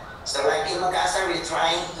that. So like in Makassar, we're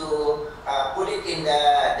trying to put it in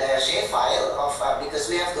the shapefile of, because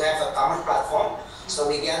we have to have a common platform. So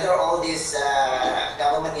we gather all these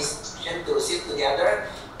government institutions to sit together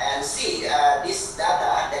and see this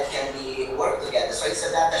data that can be worked together. So it's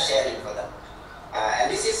a data sharing for them.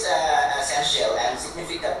 And this is essential and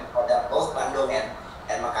significant for both Bandung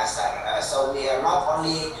and Makassar. So we are not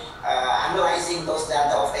only analyzing those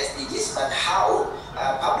data of SDGs, but how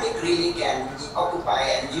public really can occupy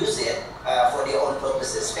and use it for their own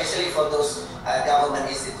purposes, especially for those government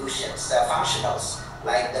institutions, functionals,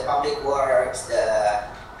 like the public works, the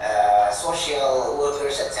social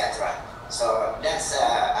workers, etc. So that's,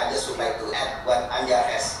 I just would like to add what Anjar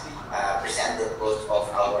has presented both of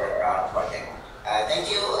our project.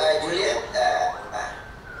 Thank you, Juliet.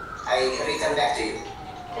 I return back to you.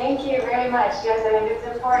 Thank you very much. Yes, I think it's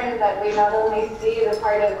important that we not only see the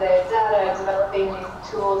part of the data developing these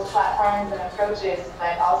tools, platforms, and approaches,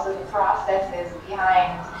 but also the processes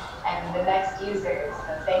behind and the next users.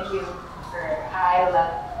 So thank you for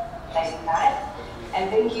highlighting that. And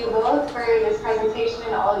thank you both for this presentation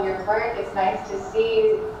and all your work. It's nice to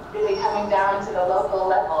see really coming down to the local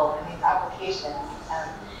level in these applications. And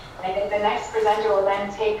I think the next presenter will then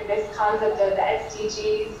take this concept of the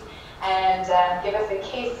SDGs and give us a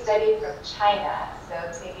case study from China. So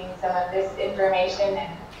taking some of this information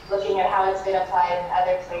and looking at how it's been applied in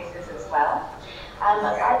other places as well. Are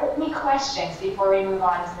there any questions before we move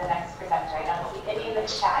on to the next presenter? I don't see any in the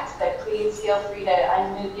chat, but please feel free to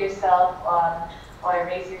unmute yourself or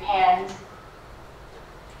raise your hand.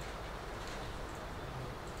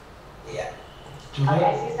 Yeah. Okay,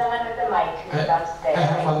 I see someone with the mic who's about to say. I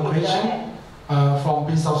have one question from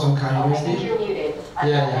Prince of Songkran I University. think you're muted.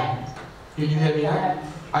 Yeah. You hear me now?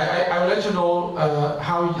 I would like to know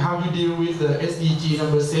how you deal with the SDG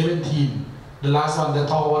number 17, the last one that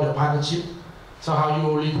talk about the partnership. So how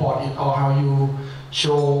you report it or how you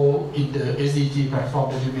show in the SDG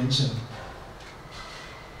platform that you mentioned.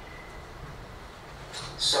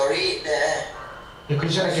 Sorry, the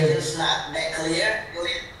question again. It's not that clear.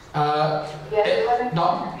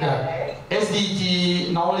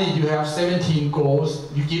 SDG, normally you have 17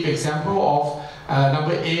 goals. You give example of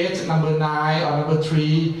number 8, number 9, or number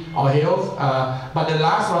 3, or health. But the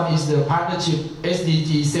last one is the partnership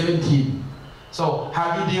SDG 17. So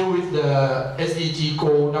how you deal with the SDG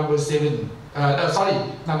goal number 7?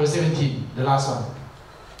 Number 17, the last one.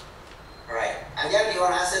 All right. Anjar, do you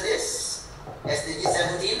want to answer this? SDG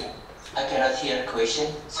 17? I cannot hear the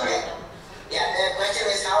question. Sorry. Okay. Yeah, the question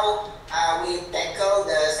is how we tackle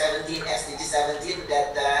the SDG 17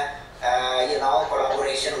 that,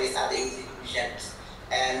 collaboration with other institutions.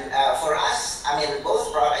 And for us, I mean,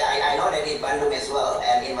 both, I know that in Bandung as well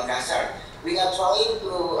and in Makassar, we are trying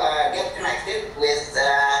to get connected with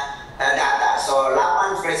data. So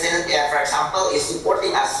Lapan, for example, is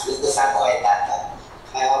supporting us with the satellite data.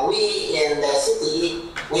 We in the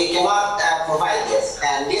city, we cannot provide this.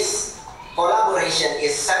 And this collaboration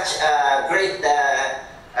is such a great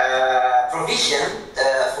provision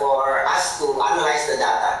for us to analyze the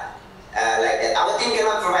data like that. Our team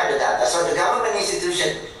cannot provide the data. So the government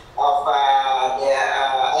institution of the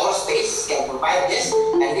aerospace can provide this,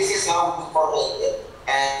 and this is how we coordinate it,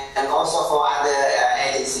 and also for other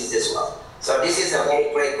agencies as well. So this is a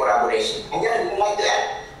very great collaboration. And then would you like to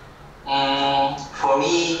add? For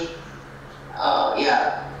me,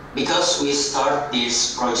 because we start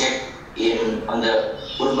this project on the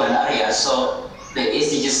urban area, so the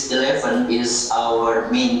SDGs 11 is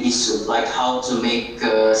our main issue, like how to make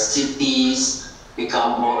cities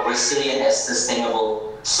become more resilient and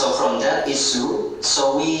sustainable. So from that issue,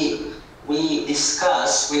 so we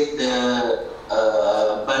discuss with the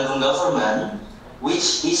Bandung government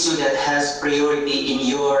which issue that has priority in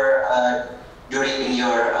your during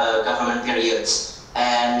your government periods,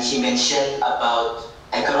 and he mentioned about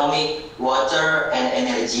economic, water, and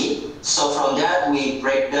energy. So from that we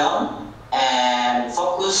break down and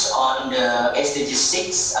focus on the SDG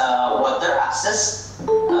 6 water access.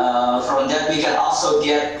 From that we can also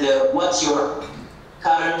get what's your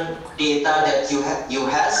current data that you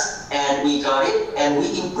has, and we got it, and we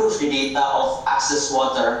improve the data of access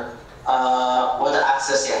water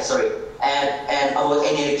access. And about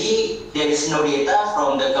energy, there is no data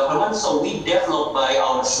from the government, so we develop by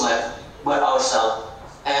ourselves.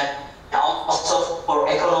 And also for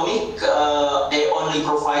economic, they only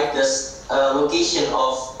provide this location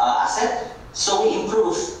of asset, so we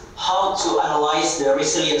improve how to analyze the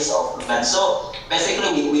resilience of urban. So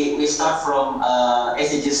basically we start from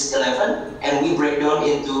SDGs 11, and we break down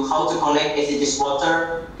into how to connect SDGs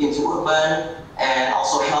water into urban, and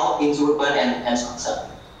also health into urban, and so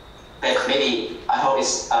on. but maybe I hope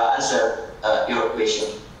it's answered your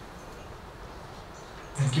question.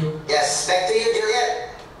 Thank you. Yes, back to you, Juliet.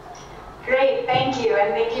 Great, thank you,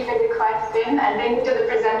 and thank you for the question, and thank you to the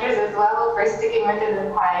presenters as well for sticking within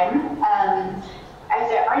the time. Are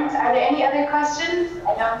there any other questions?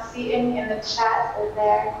 I don't see any in the chat. Is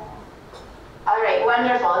there? All right,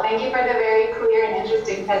 wonderful. Thank you for the very clear and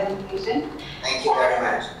interesting presentation. Thank you very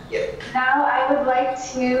much. Yep. Now I would like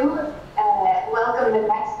to welcome the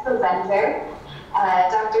next presenter,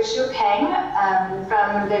 Dr. Xu Peng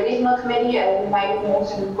from the Regional Committee of United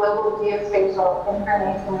Nations Global Geospatial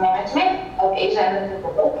Information Management of Asia and the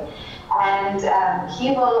Pacific. And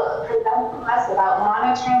he will present to us about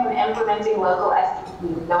monitoring and implementing local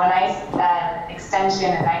SDGs. So a nice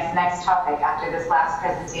extension, a nice next topic after this last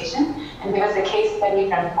presentation, and give us a case study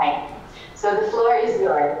from China. So the floor is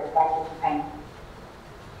yours, Dr. Peng.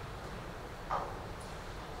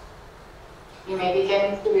 You may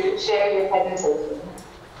begin to share your presentation.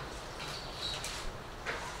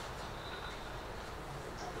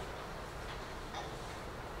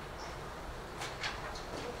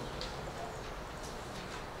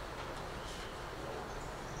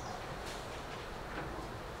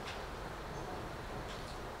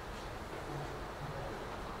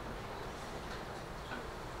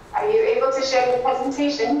 Are you able to share your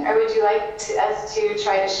presentation, or would you like us to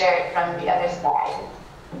try to share it from the other side?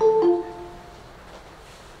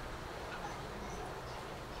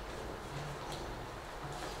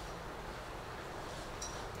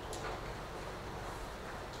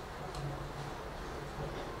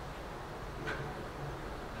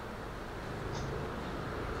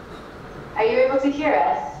 Are you able to hear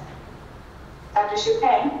us? Dr. Xu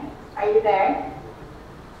Peng, are you there?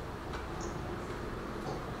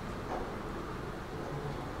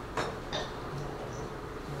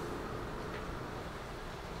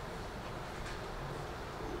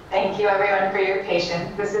 Thank you everyone for your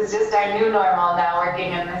patience. This is just our new normal now,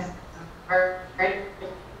 working in this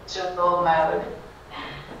virtual mode.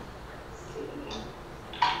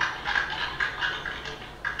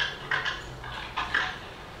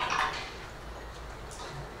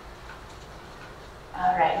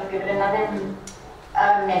 All right, we'll give it another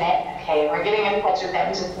minute. Okay, we're getting in touch with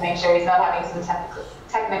him just to make sure he's not having some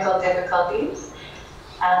technical difficulties.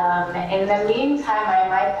 In the meantime, I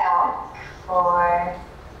might ask for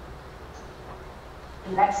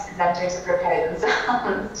the next presenter to prepare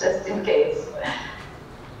themselves, just in case.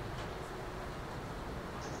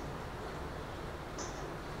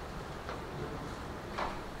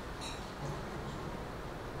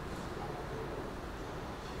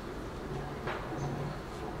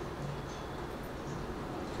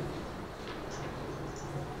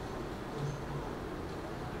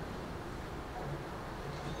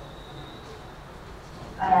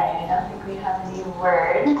 All right, I don't think we have any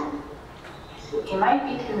word. He might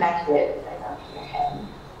be connected. I don't hear him.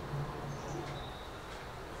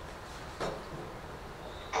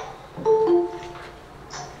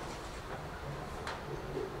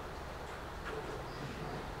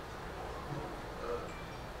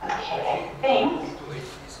 Okay, I think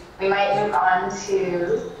we might move on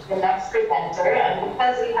to the next presenter, and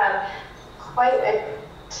because we have quite a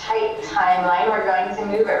tight timeline, we're going to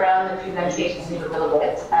move around the presentation a little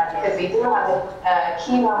bit because we do have a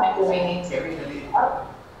key moment that we need to review.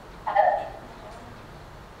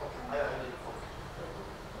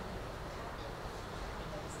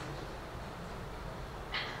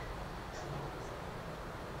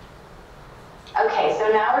 Okay,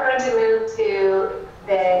 so now we're going to move to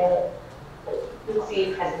the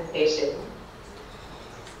PC presentation.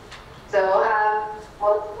 So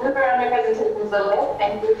we'll move around our presentations a little bit.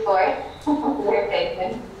 Thank you for your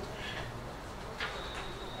patience.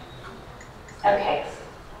 Okay,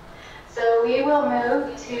 so we will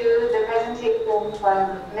move to the presentation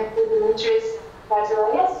from Mr. Dimitris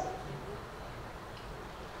Vagileias.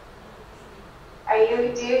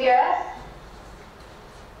 Do you hear us?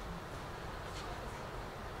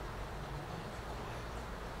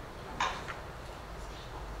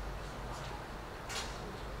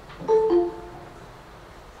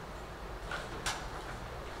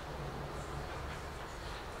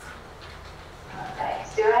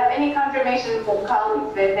 Do I have any confirmation from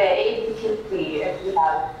colleagues with the ADPC if you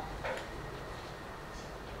have?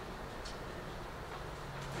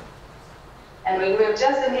 And we move,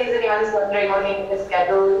 just in case anyone's wondering looking at the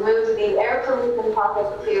schedule, we moved the air pollution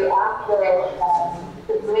topic to after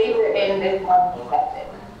later in this one session.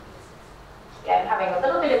 Yeah, I'm having a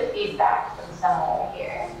little bit of feedback from somewhere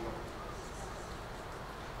here.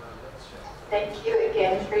 Thank you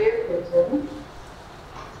again for your patience.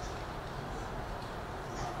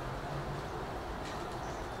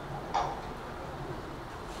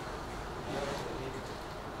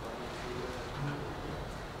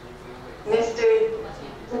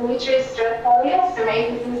 Demetrius Straselius from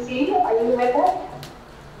APCC. Are you with us?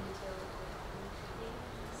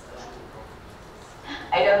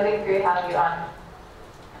 I don't think we have you on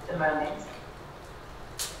at the moment.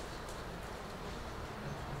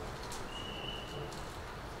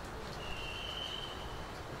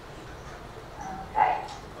 Okay.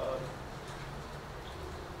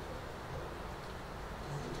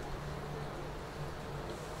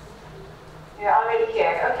 You're already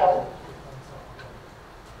here, okay.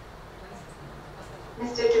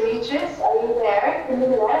 Mr. Demetrius, are you there? Can you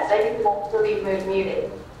hear us? I think you have to be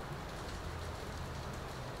muted.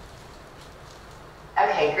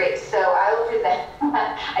 Okay, great. So I will present.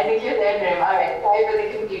 I think you're there in the room. All right, sorry for the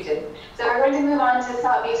confusion. So we're going to move on to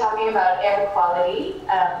be talking about air quality,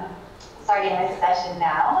 starting this session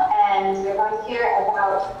now. And we're going to hear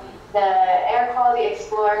about the Air Quality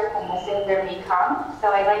Explorer from the Silver Mekong.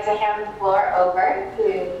 So I'd like to hand the floor over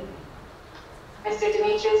to Mr.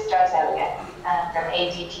 Demetrius Straselius from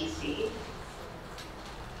ADPC.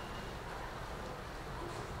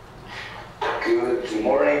 Good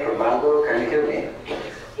morning from Mango. Can you hear me?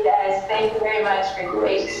 Yes, thank you very much for your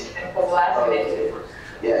patience for the last minute.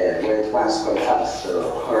 Yeah, it went quite fast.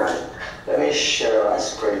 So, all right. Let me share my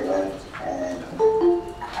screen then. And go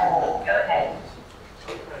ahead.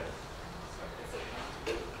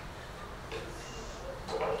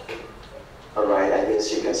 All right, I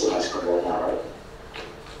guess you can see my screen right now, right?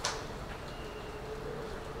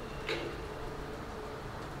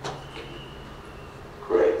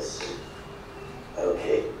 Great.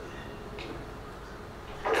 Okay.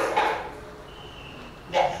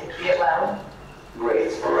 Yes, you see it well.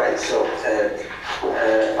 Great. All right. So,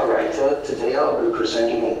 today I'll be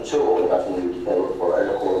presenting a tool that we developed for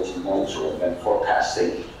air quality monitoring and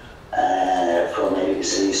forecasting from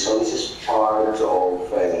ABC. So this is part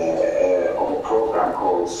of a program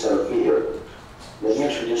called Surveyor. Let me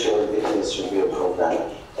introduce you a bit to the Surveyor program.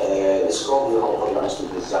 The scope of the whole program is to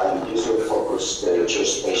design user-focused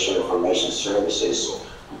geospatial information services,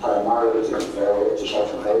 primarily to have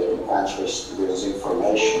development interest with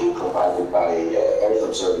information provided by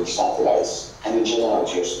Earth-observing satellites and in general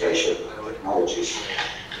geospatial technologies.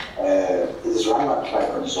 It is run by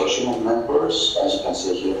a consortium of members, as you can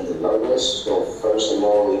see here in the logos. So first of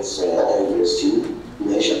all, it's ABST,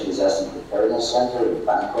 the Asian Disaster Preparedness Center in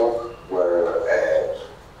Bangkok, where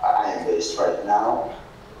I am based right now.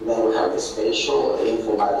 Then we have the Spatial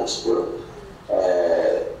Informatics Group,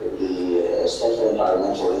 the State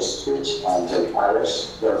Environmental Institute, and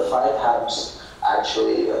Paris. There are 5 hubs,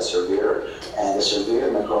 actually, Surveyor, and the Surveyor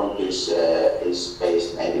Mekong is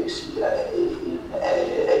based maybe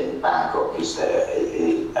in Bangkok, as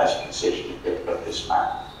you can see on this map.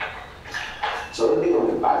 So a little bit on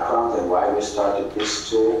the background and why we started this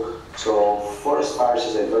tool. So forest fires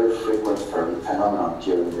is a very frequent phenomenon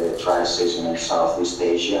during the dry season in Southeast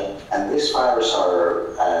Asia. And these fires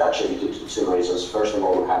are attributed to 2 reasons. First of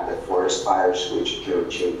all, we have the forest fires, which occur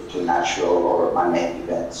due to natural or man-made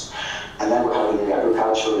events. And then we have the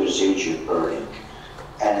agricultural residue burning.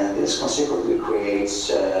 And this consequently creates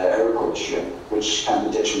air pollution, which can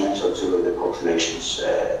be detrimental to the populations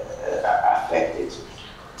affected.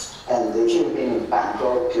 And if you've been in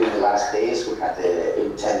Bangkok during the last days, we had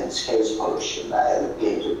intense haze pollution. The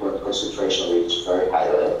PM concentration reached very high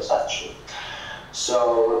levels, actually.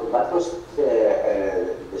 So that was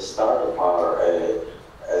the start of our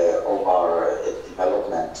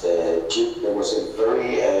development. There was a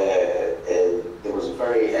very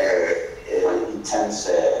intense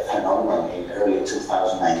phenomenon in early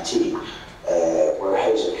 2019, where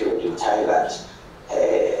haze occurred in Thailand.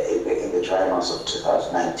 In the dry months of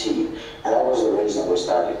 2019, and that was the reason we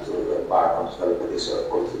started to embark on developing this air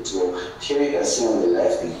quality tool. Here you can see on the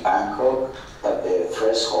left in Bangkok that the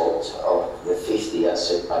threshold of the 50 as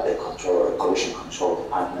set by the pollution control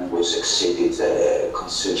department was exceeded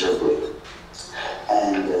considerably.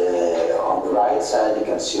 And on the right side you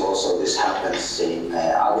can see also this happens in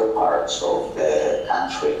other parts of the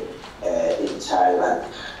country in Thailand.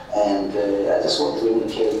 And I just want to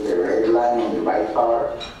indicate the red line on the right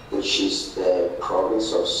part, which is the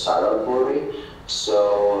province of Saraburi.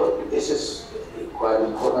 So this is quite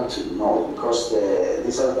important to know because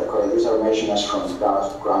these are measurements from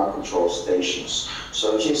ground control stations.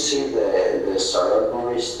 So if you see the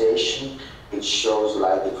Saraburi station, it shows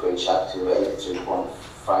light range up to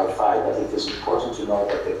 83.55, but it is important to know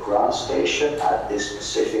that the ground station at this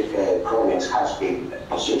specific province has been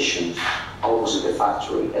positioned almost in the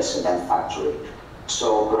factory, S&M factory,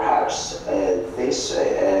 So perhaps this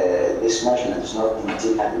measurement is not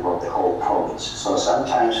indicative of the whole province. So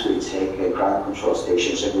sometimes we take ground control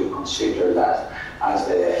stations and we consider that as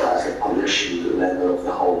the pollution level of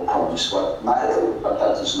the whole province. But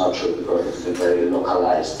that is not true because it is a very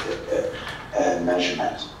localized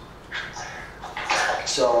measurement.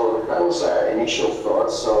 So that was our initial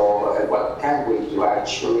thought. So what can we do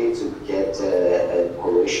actually to get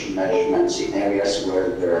pollution measurements in areas where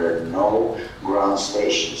there are no ground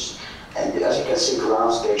stations? And as you can see,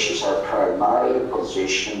 ground stations are primarily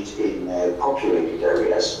positioned in populated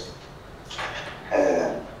areas.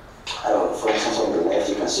 For instance, on the left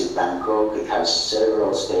you can see Bangkok. It has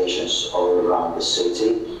several stations all around the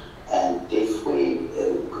city. And if we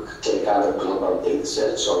take other global data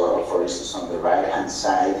sets, or for instance on the right-hand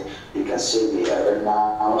side, you can see the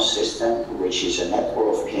EverNow system, which is a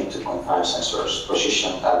network of PM2.5 sensors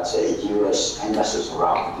positioned at US embassies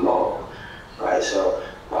around the globe. Right? So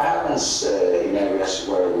what happens in areas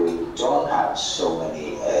where we don't have so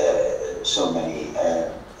many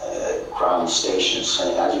ground stations?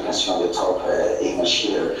 As you can see on the top image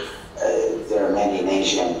here, there are many in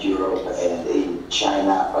Asia and Europe and in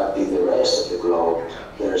China, but in the rest of the globe,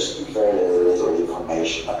 there's very little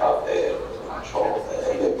information about the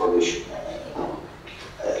pollution.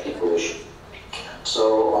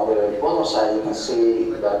 So on the bottom side, you can see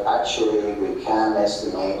that actually we can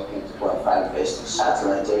estimate PM2.5 based on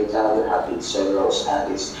satellite data. There have been several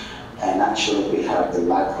studies, and actually we have the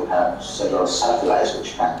luck to have several satellites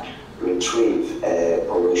which can retrieve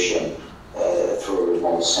pollution through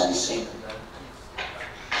remote sensing.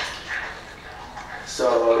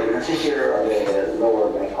 So you can see here on the lower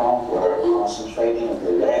Mekong, we're concentrating on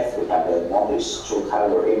the left. We have a modest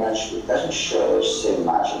true-color image. It doesn't say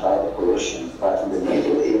much about the pollution, but in the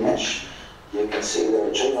middle image, you can see the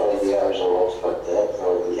retrieval area results per depth,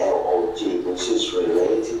 or the LOD, which is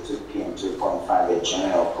related to PM2.5, the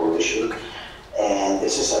general pollution. And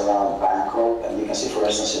this is around Bangkok, and you can see, for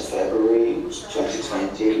instance, in February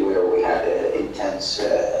 2020, where we had intense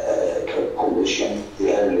pollution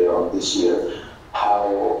earlier on this year,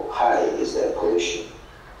 how high is the pollution.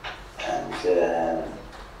 And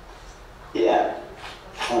yeah,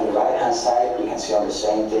 on the right-hand side, you can see on the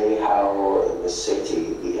same day how the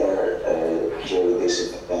city, the air during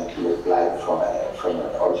this event looked like from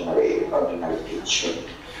an ordinary picture.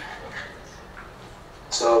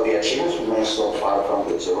 So the achievements remain so far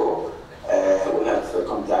from the zero. We have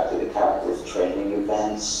conducted a couple of training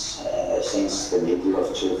events since the middle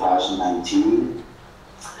of 2019.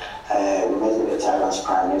 We met with the Thailand's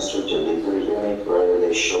Prime Minister Delivery Unit, where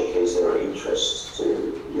they showcased their interest to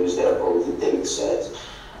use their OD data set.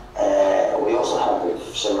 We also have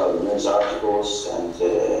several news articles, and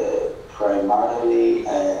primarily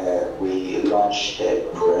we launched the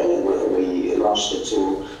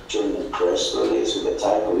tool during the press release with the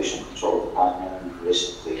Thai Pollution Control Department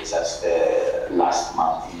recently, just last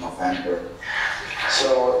month in November.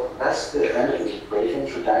 So that's the end of the brief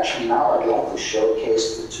introduction. Now I'd like to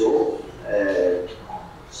showcase the tool.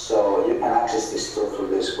 So you can access this tool through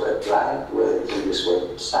this website,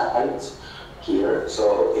 here.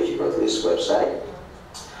 So if you go to this website,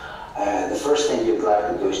 the first thing you'd like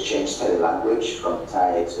to do is change the language from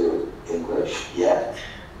Thai to English. Yeah.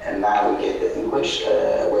 And now we get the English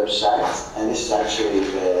website, and this is actually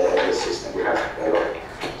the system we have developed.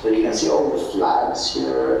 So you can see all the flags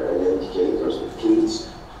here, the indicators, the peaks,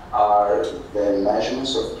 are the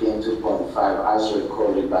measurements of PM2.5 as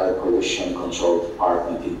recorded by the Pollution Control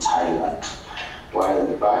Department in Thailand. While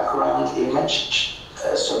in the background image,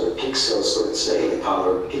 so the pixels, let's say the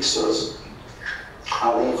colored pixels,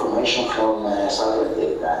 are the information from satellite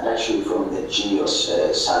data, and actually from the GEOS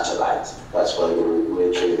satellite. That's where we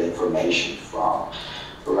retrieve the information from.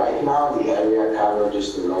 Right now, the area covered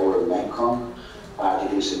is the lower Mekong, but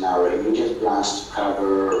it is in our immediate plans to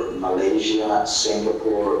cover Malaysia,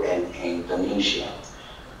 Singapore, and Indonesia.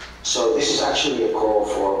 So this is actually a call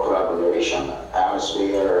for collaboration, as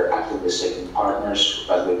we are actively seeking partners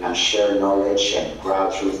that we can share knowledge and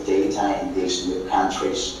ground truth data in these new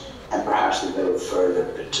countries, and perhaps develop further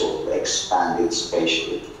the tool, expand it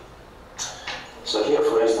spatially. So here,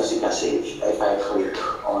 for instance, you can see if I click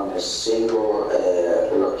on a single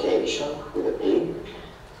location with a pin,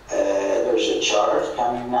 there's a chart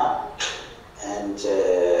coming up, and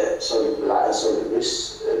so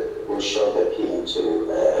this will show the PM2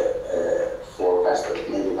 forecast, but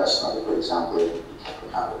maybe that's not a good example. Let me take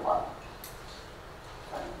another one.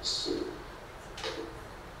 Let me see.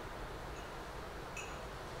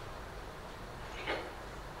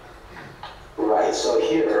 Right, so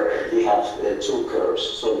here we have the two curves.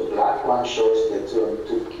 So the black one shows the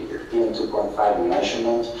PM2.5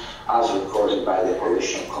 measurement as recorded by the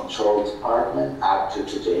Pollution Control Department up to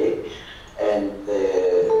today. And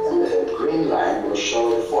the green line will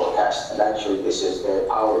show the forecast. And actually this is the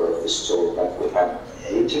power of this tool, that we have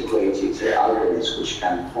integrated algorithms which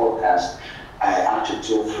can forecast up to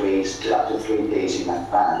 3 days in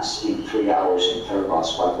advance, in 3 hours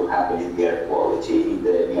intervals, what will happen in the air quality in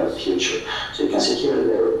the near future. So you can see here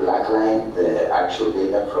the black line, the actual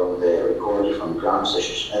data from the recorded from ground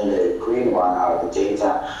stations, and the green one are the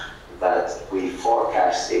data that we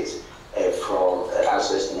forecasted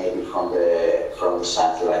as estimated from the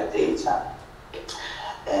satellite data.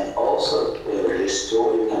 And also this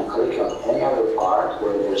tool, you can click on any other part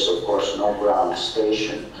where there's of course no ground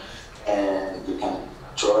station, and you can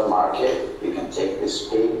draw a market. You can take this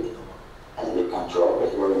pin and you can drop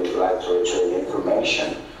it where you'd like to retrieve the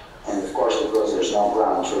information. And of course, because there's no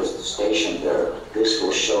ground truth station there, this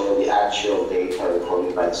will show the actual data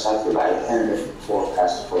recorded by the satellite and the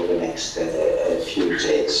forecast for the next few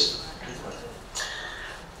days.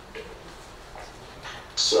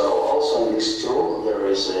 So also in this tool, there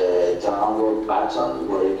is a download button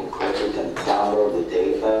where you can click it and download the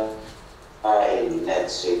data in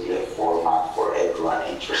NetCDF format for everyone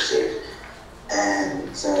interested. And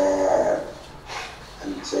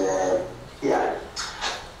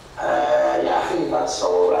I think that's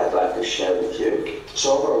all I'd like to share with you.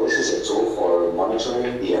 So overall, this is a tool for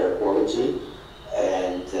monitoring the air quality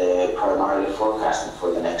and primarily forecasting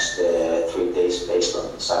for the next 3 days based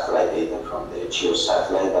on satellite data from the GEO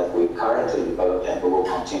satellite that we currently develop and we will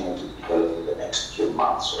continue to develop in the next few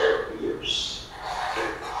months or years.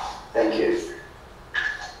 Thank you.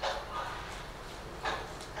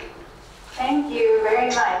 Thank you very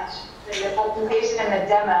much for the presentation and the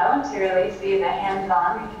demo to really see the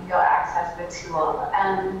hands-on. You can go access the tool.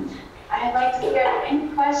 I'd like to hear any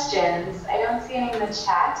questions. I don't see any in the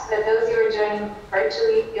chat, but those who are joining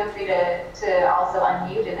virtually, feel free to also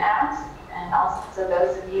unmute and ask. And also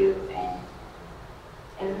those of you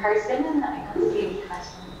in person, I don't see any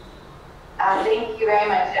questions. Thank you very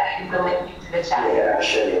much. I can link to the chat. Yeah, I'll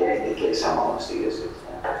show you in case someone wants to use it.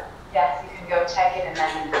 Yeah. Yes, you can go check it and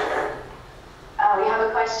then. We have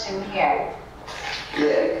a question here.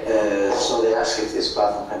 Yeah, so they ask if this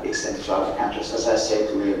platform can be extended to other countries. As I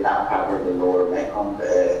said, we now cover the lower Mekong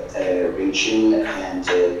region,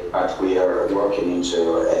 but we are working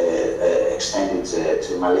into extend it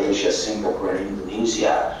to Malaysia, Singapore, and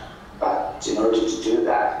Indonesia. But in order to do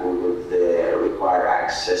that, we would require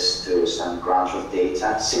access to some ground truth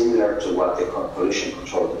data, similar to what the Pollution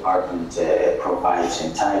Control Department provides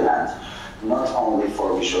in Thailand. Not only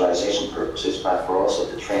for visualization purposes, but for also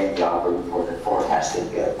to train the algorithm for the forecasting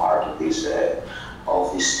part of this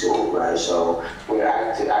tool, right? So we're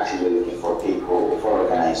actively looking for people, for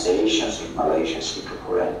organizations in Malaysia,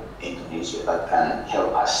 Singapore, and Indonesia that can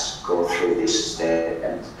help us go through this step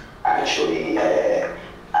and actually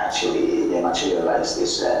materialize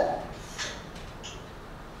this.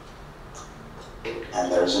 And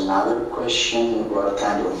there's another question: what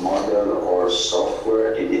kind of model or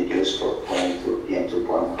software did you use for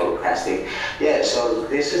PM2.0 forecasting? Yeah, so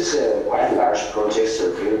this is a quite large project,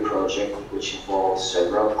 a real project which involves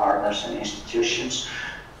several partners and institutions.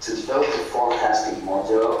 To develop the forecasting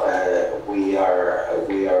model, we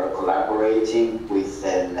are collaborating with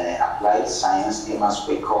an applied science team, as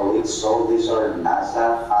we call it. So these are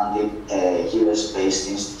NASA-funded US-based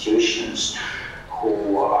institutions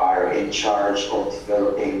who are in charge of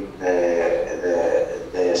developing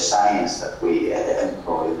the science that we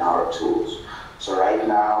employ in our tools. So right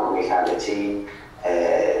now we have a team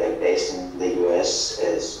based in the US,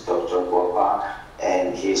 is Dr. Gopa,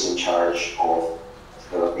 and he's in charge of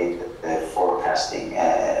developing the forecasting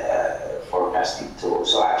tool.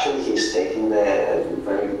 So actually he's taking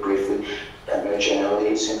very briefly, very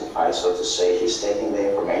generally simplified, so to say, he's taking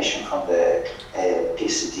the information from the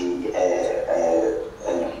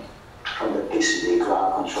PCD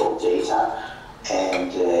ground control data,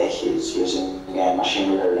 and he's using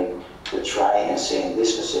machine learning to try and see in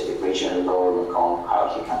this specific region in Lower Mekong how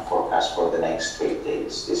he can forecast for the next 3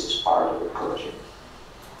 days. This is part of the project.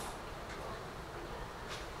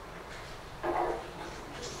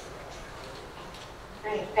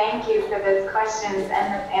 Great, thank you for those questions and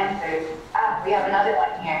those answers. We have another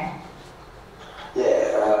one here.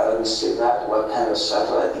 Yeah, let's see that. What kind of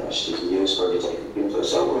satellite image did you use for detecting people?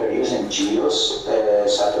 So we're using GEOS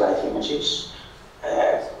satellite images,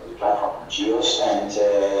 the platform GEOS, and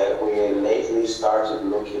we lately started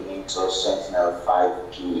looking into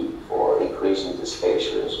Sentinel-5P for increasing the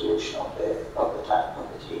spatial resolution of the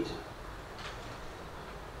data.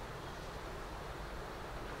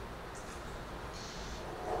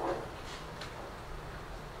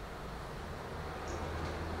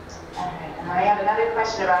 I have another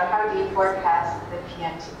question about how do you forecast the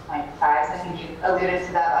PM 2.5. I think you alluded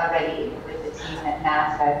to that already with the team at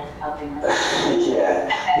NASA helping us.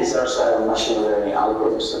 Yeah, these are some machine learning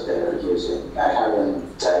algorithms that they are using. I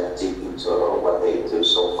haven't dived deep into what they do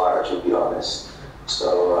so far, to be honest.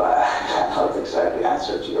 So I cannot exactly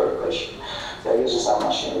answer to your question. They're using some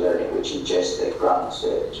machine learning which ingests the ground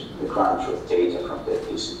truth data from the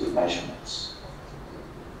PCB measurements.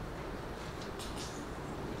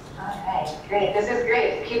 Okay, great. This is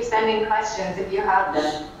great. Keep sending questions if you have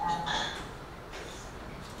them.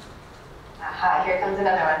 Here comes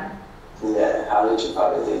another one. Yeah, how did you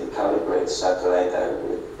calibrate satellite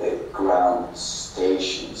with the ground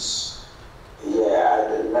stations?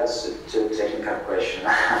 Yeah, that's a too technical question.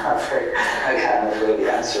 I cannot really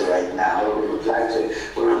answer right now. We would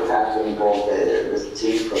have to involve the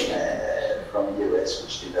team from the US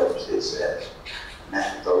which develops this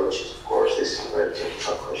methodologies. Of course, this is a very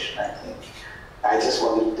technical question, I think. I just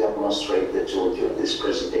wanted to demonstrate the utility of this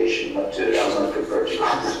presentation, I was not prepared to go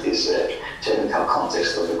into this technical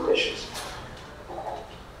context of the questions.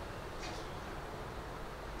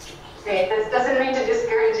 Great. This doesn't mean to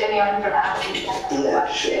discourage anyone from asking questions. Yeah,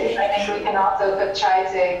 sure. I think we can also try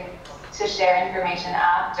to share information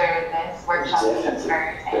after this workshop for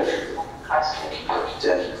any questions.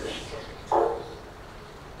 Definitely.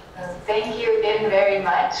 Thank you again very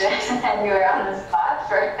much, and you were on the spot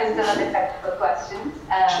for some of the technical questions.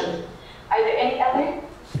 Are there any other?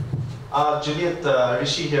 Juliet,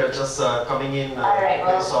 Rishi here, just coming in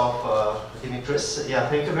place of Dimitris. Yeah,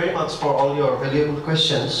 thank you very much for all your valuable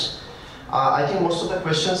questions. I think most of the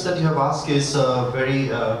questions that you have asked is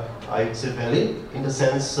very, I would say, valid, in the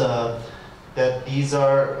sense that these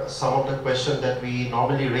are some of the questions that we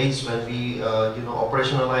normally raise when we,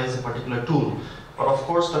 operationalize a particular tool. But of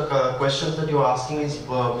course, the questions that you're asking is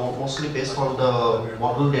mostly based on the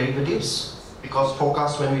model derivatives, because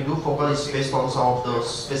forecast, when we do forecast, is based on some of those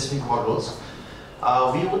specific models.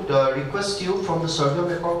 We would request you from the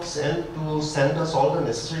survey records and to send us all the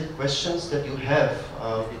necessary questions that you have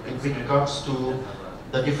with regards to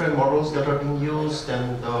the different models that are being used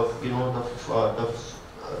and the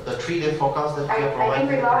 3-day forecast that we are providing. I think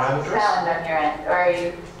we lost sound on your end, or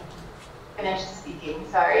you finished speaking.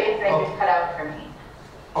 Sorry, it's maybe cut out for me.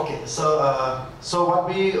 Okay, so what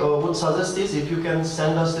we would suggest is, if you can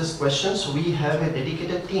send us these questions, we have a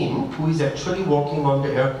dedicated team who is actually working on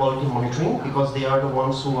the air quality monitoring, because they are the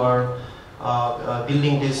ones who are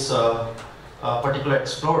building this particular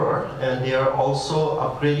explorer, and they are also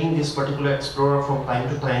upgrading this particular explorer from time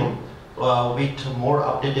to time with more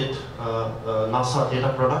updated NASA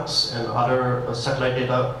data products and other satellite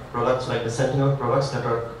data products like the Sentinel products that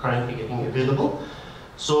are currently getting available.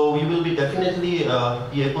 So we will be definitely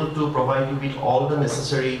be able to provide you with all the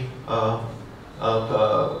necessary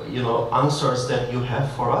answers that you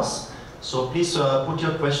have for us. So please put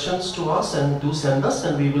your questions to us and do send us,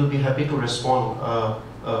 and we will be happy to respond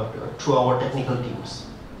through our technical teams.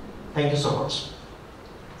 Thank you so much.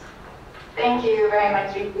 Thank you very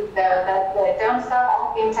much, Rishi. That's it. Don't stop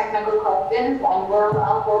asking technical questions, and we'll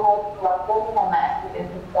also help you on that at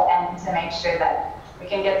the end to make sure that we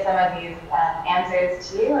can get some of these answers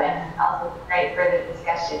to you and also great further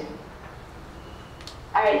discussion.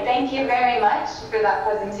 All right, thank you very much for that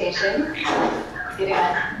presentation. Getting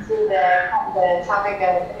us to the topic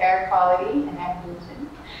of air quality and air pollution.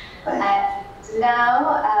 And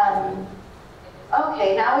now,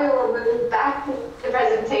 now we will move back to the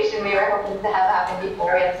presentation we were hoping to have happen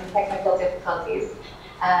before. We had some technical difficulties.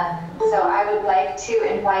 So I would like to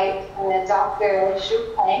invite Dr.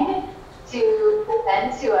 Shu Peng to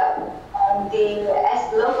present to us the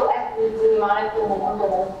local SDG monitoring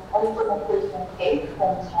and implementation case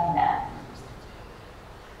from China.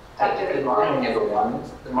 Good morning, everyone.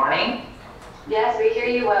 Good morning. Yes, we hear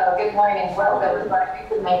you well. Good morning. Welcome. Glad you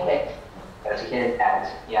could make it. Glad to hear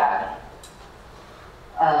that. Yeah.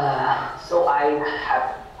 So I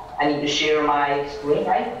need to share my screen,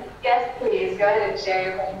 right? Yes, please. Go ahead and share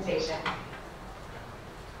your presentation.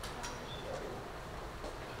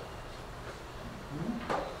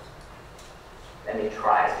 Let me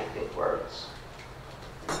try if it works.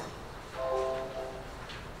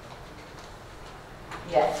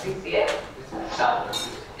 Yes, we see it. So,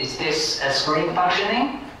 is this screen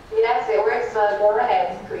functioning? Yes, it works. Go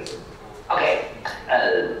ahead, please. Okay.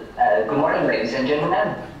 Good morning, ladies and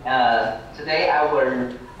gentlemen. Today I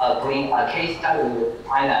will bring a case study with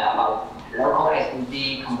China about local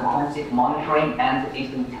SDG comprehensive monitoring and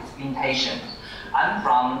implementation. I'm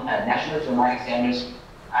from National Genomic Centers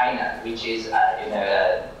China, which is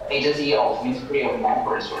agency of Ministry of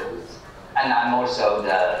Natural Resources. and I'm also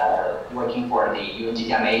working for the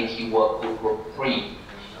UNGTMA work group 3.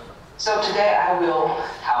 So today I will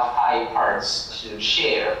have 5 parts to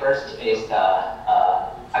share. First is the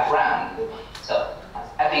background. So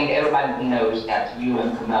I think everybody knows that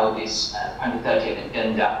UN promotes this 2030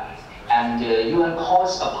 agenda, and UN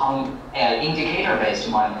calls upon indicator-based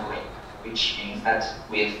monitoring, which means that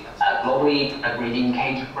with a globally agreed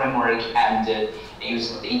indicator framework and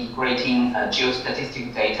use of integrating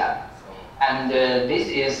geostatistics data. And this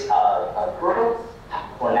is a product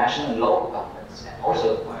for national and local governments, and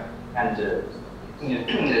also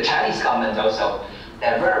the Chinese government also.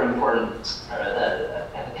 They're very important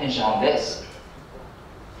attention on this.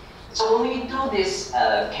 So when we do this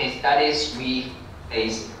case studies, we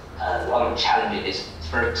face a lot of challenges.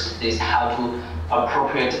 First is how to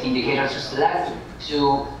appropriate indicators to select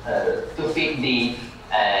to fit the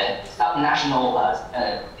subnational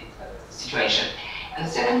situation. And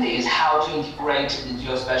second is how to integrate the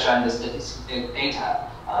geospatial and the statistical data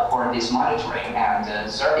for this monitoring and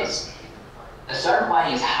service. The third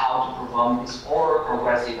one is how to perform this more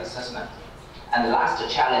progressive assessment. And the last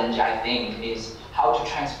challenge, I think, is how to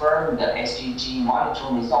transfer the SDG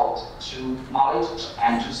monitoring result to knowledge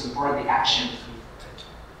and to support the action.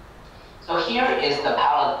 So here is the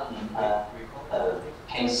pilot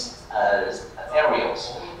case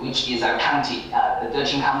areas, which is a county, the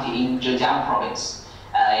Decheng County in Zhejiang province.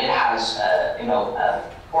 It has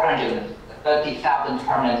 430,000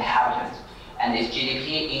 permanent inhabitants, and its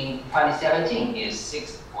GDP in 2017 is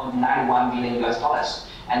 $6.91 billion US,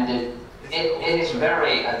 and it is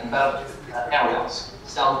very developed areas.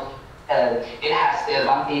 So it has the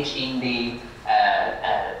advantage in the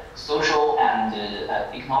social and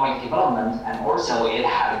economic development, and also it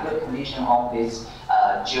has a good condition of this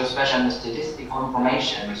geospatial and statistical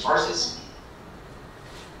information resources.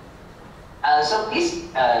 So this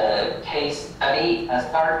case study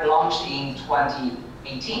launched in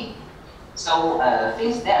 2018. So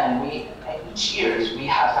since then, each year we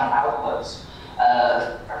have some outputs.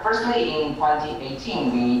 Firstly, in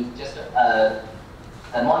 2018, we just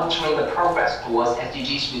monitoring the progress towards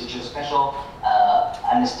SDGs with geospatial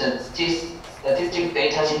and statistic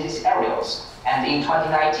data in these areas. And in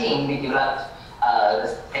 2019, we developed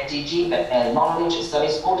SDG knowledge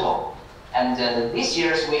service portal. And this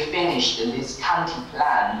year, we finished this county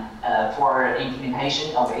plan for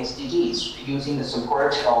implementation of SDGs using the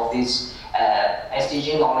support of this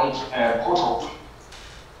SDG knowledge portal.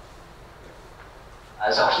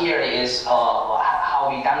 So here is how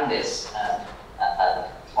we done this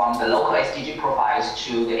from the local SDG profiles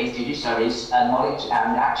to the SDG service knowledge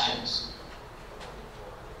and actions.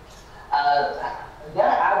 Then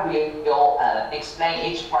I will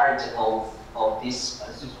explain each part of this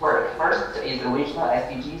work. First is the regional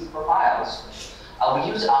SDGs profiles. We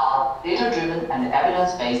use a data-driven and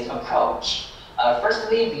evidence-based approach.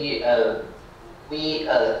 Firstly, we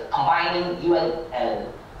combining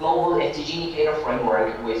UN global SDG indicator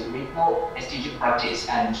framework with regional SDG practice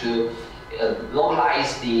and to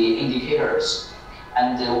localize the indicators.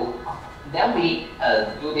 And then we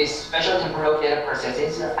do this special temporal data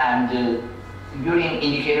processing and computing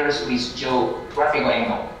indicators with geographical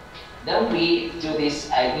angle. Then we do this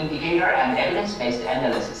indicator and evidence-based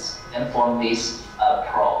analysis and form this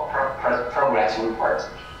progress report.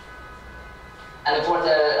 And for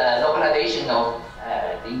the localization of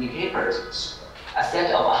the indicators, a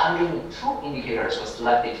set of 102 indicators was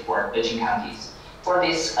selected for Decheng counties. For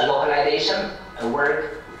this localization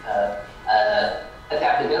work,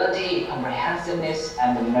 adaptability, comprehensiveness,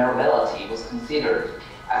 and memorability was considered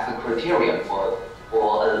as a criterion for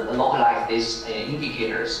localize these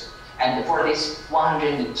indicators. And for these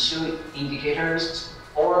 102 indicators,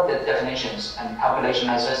 all the definitions and calculation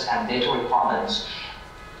methods and data requirements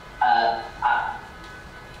are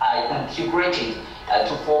integrated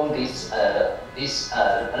to form this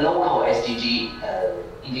local SDG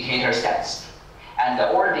indicator sets. And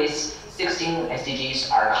all these 16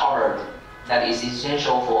 SDGs are covered. That is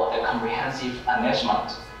essential for a comprehensive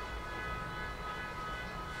measurement.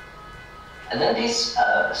 And then this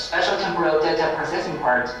special temporal data processing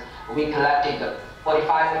part, we collected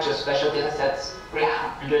 45 geospatial data sets,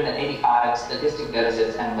 385 statistic data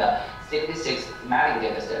sets, and 66 thematic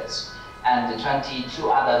data sets, and 22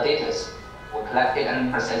 other data were collected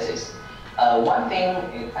and processed. One thing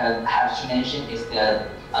I have to mention is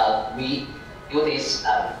that we do this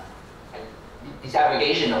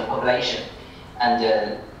disaggregation of population, and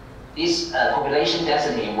this population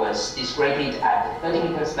density was displayed at 30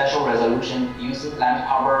 meter spatial resolution using land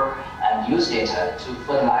cover and use data to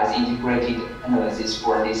fertilize integrated analysis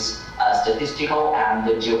for this statistical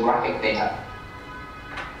and geographic data.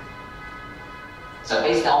 So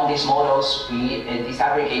based on these models, we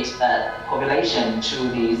disaggregate population to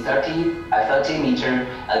the 30 by 30 meter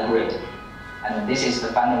grid. And this is the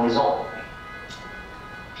final result.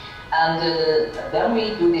 And then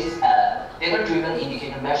we do this data-driven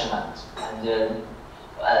indicator measurement. And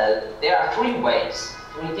there are three different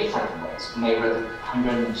ways to measure the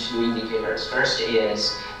 102 indicators. First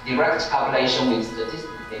is direct calculation with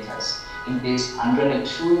statistical data. In these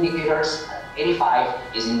 102 indicators,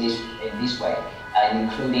 85 is in this way,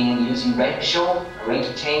 including using ratio, rate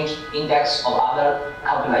of change, index, or other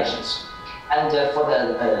calculations. And for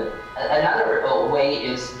the another way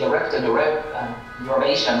is direct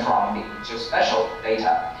derivation from the geospatial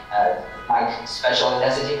data, like spatial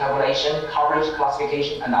density calculation, coverage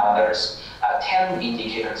classification, and others. 10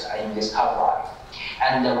 indicators are in this category.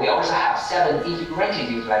 And we also have 7 integrated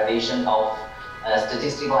utilization of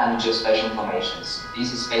statistical and geospatial information.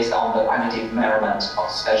 This is based on the quantitative measurement of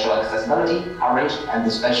spatial accessibility, coverage, and the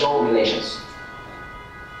spatial relations.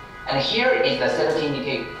 And here is the 17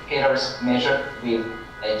 indicators measured with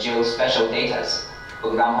geospatial data. For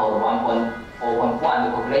example, 1.4.1,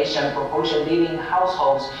 the population proportion living in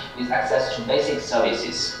households with access to basic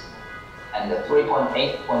services. And the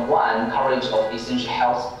 3.8.1, coverage of essential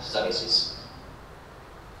health services.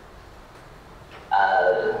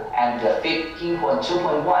 And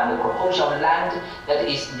 15.2.1, the proportion of land that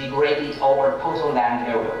is degraded over total land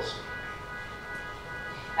areas.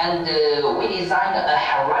 And we designed a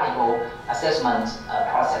hierarchical assessment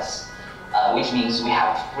process, which means we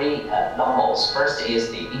have 3 levels. First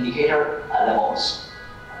is the indicator levels.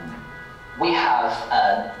 We have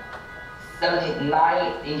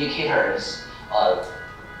 79 indicators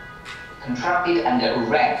contracted and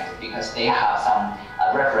ranked because they have some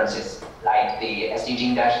references like the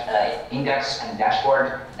SDG index and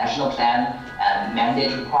dashboard, national plan, and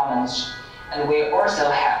mandate requirements. And we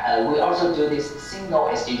also do this single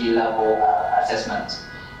SDG level assessment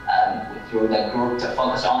through the group to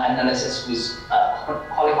focus on analysis with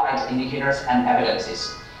qualified indicators and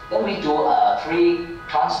evidences. Then we do 3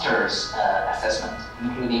 clusters assessment,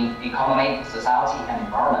 including economy, society, and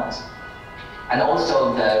environment, and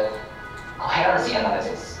also the coherency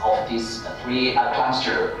analysis of these 3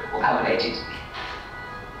 clusters were calculated.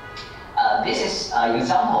 This is an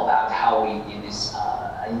example about how we did this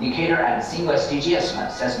indicator and single SDG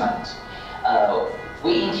assessment.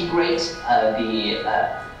 We integrate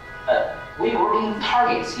we grouping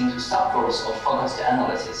targets into subgroups of focused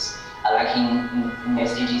analysis. Like in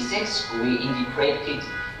SDG 6, we integrated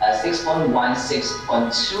 6.1,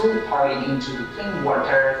 6.2 target into the clean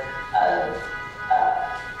water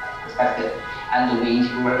perspective, and we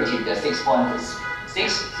integrated the 6.6,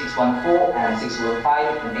 6.4, and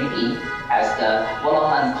 6.5 and 80 as the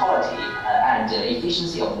volume quality and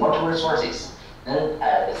efficiency of water resources. Then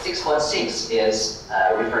the 6.6 is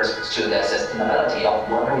refers to the sustainability of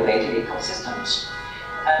water-related ecosystems.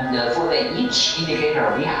 And for each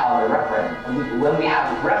indicator, we have a reference. When we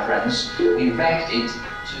have a reference, we rank it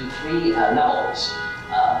to 3 levels,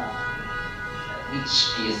 which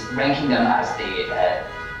is ranking them as they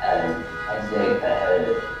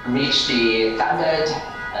reach the standard,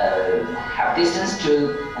 have distance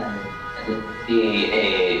to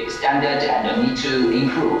the standard, and need to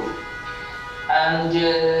improve. And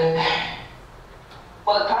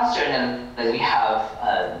for the cluster that we have,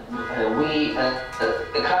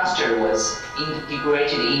 the cluster was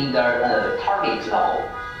integrated in the target level.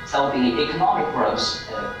 So the economic growth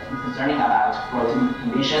concerning about growth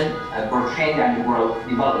condition, growth trend, and growth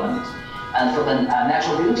development. And for the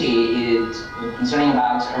natural beauty, it's concerning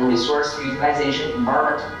about resource utilization,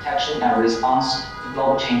 environmental protection, and response to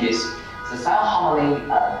global changes. The soil harmony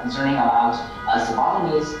concerning about survival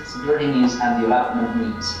needs, security needs, and development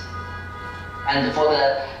needs. And for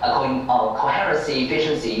the coherency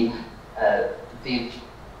efficiency, it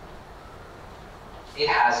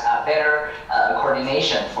has a better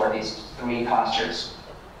coordination for these 3 clusters.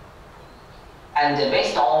 And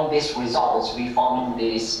based on these results, we formed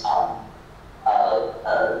these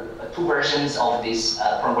 2 versions of this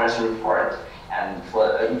progress report. And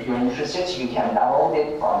if you're interested, you can download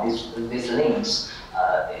it from these links.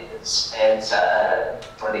 It's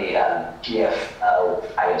for the PDF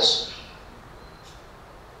files.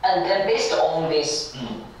 And then based on this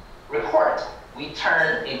report, we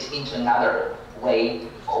turn it into another way,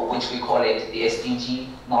 which we call it the SDG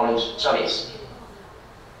knowledge service.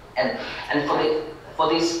 And for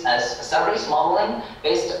this service modeling,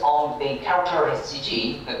 based on the character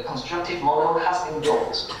SDG, the constructive model has been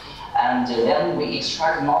built. And then we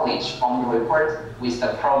extract knowledge from the report with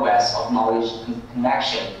the progress of knowledge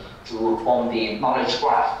connection to form the knowledge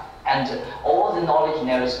graph. And all the knowledge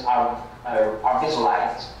nodes are are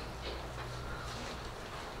visualized.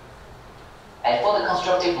 And for the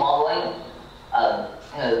constructive modeling,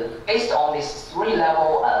 based on these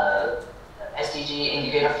three-level SDG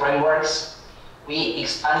indicator frameworks, we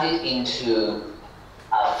expanded into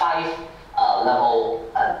five-level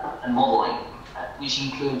modeling, which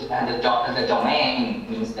include the domain,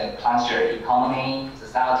 means the cluster, economy,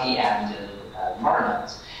 society, and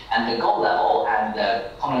environment, and the goal level and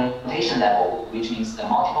the commutation level, which means the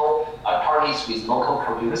multiple parties with local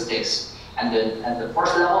characteristics. And the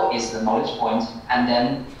first level is the knowledge point, and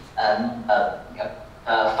then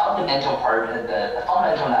fundamental part, the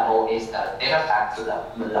fundamental level is the data facts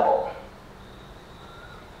level.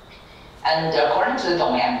 And according to the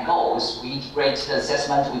domain goals, we integrate the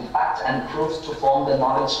assessment with facts and proofs to form the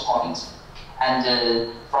knowledge point. And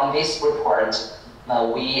from this report,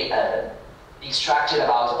 we extracted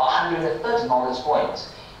about 130 knowledge points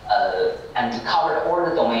and covered all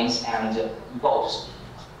the domains and goals.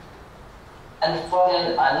 And for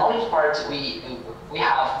the knowledge part, we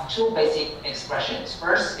have two basic expressions.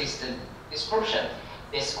 First is the description.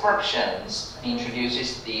 Descriptions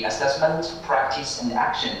introduces the assessment, practice, and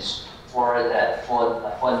actions for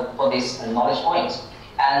this knowledge point.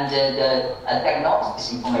 And the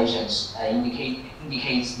diagnosis information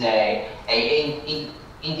indicates the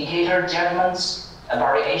indicator judgments,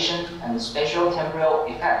 variation, and spatial temporal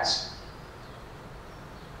effects.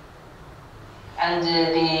 And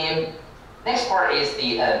the next part is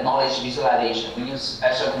the knowledge visualization. We use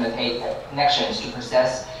special connections to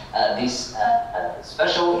process these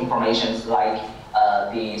special informations like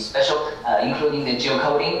the special, including the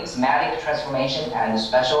geocoding, semantic transformation, and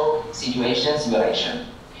special situation simulation.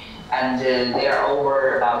 And there are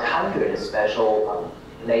over about 100 special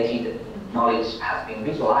related knowledge has been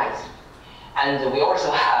visualized. And we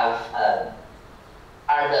also have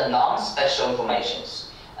other non-special informations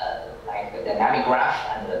like the dynamic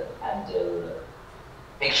graph and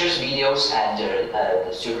pictures, videos, and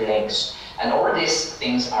the super links. And all these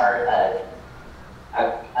things are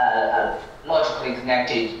logically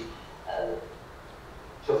connected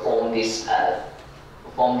to form this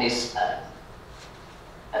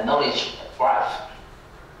knowledge graph.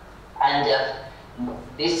 And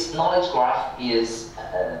this knowledge graph is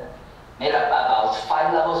made up about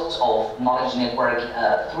 5 levels of knowledge network,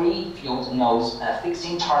 3 field nodes,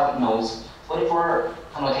 16 target nodes, 44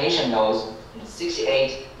 connotation nodes,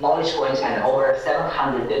 68 knowledge points, and over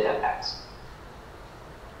 700 data packs.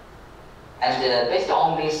 And based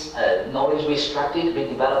on this knowledge we extracted, we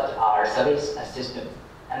developed our service system.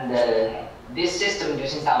 And this system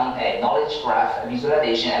using some knowledge graph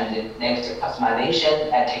visualization and next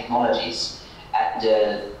customization technologies. And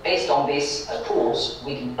based on these tools,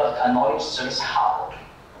 we developed a knowledge service hub.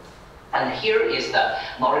 And here is the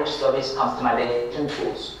knowledge service customization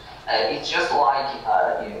tools. It's just like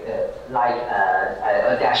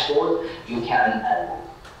a dashboard. You can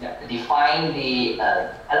define the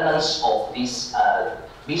elements of this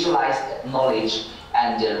visualized knowledge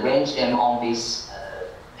and arrange them on this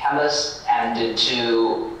canvas and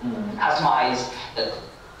to customize the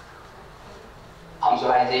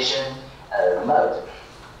visualization mode.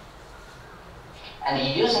 And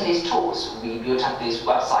using these tools, we built up this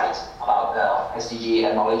website about SDG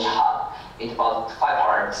and Knowledge Hub. It's about 5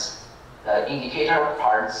 parts: the indicator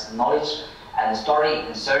parts, knowledge, and story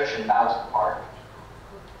and search and about part.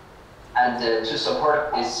 And to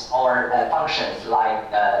support this, our functions like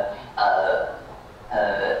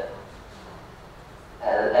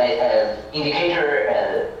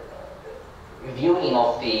indicator reviewing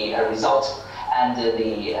of the results and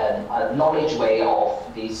the knowledge way of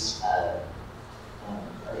these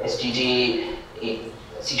SDG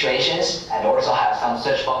situations, and also have some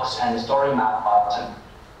search box and story map button.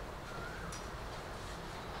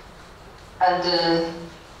 And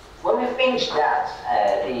when we finish that,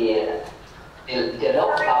 the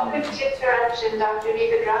local quick interruption, Doctor. If you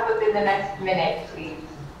could wrap up in the next minute, please.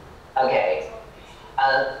 Okay.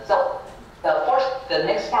 So the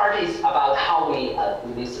next part is about how we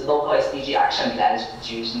do this local SDG action plans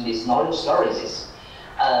using these knowledge services.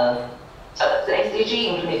 So the SDG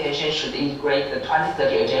implementation should integrate the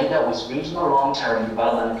 2030 agenda with regional long-term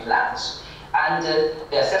development plans. And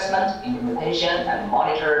the assessment, implementation, and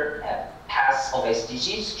monitor tasks of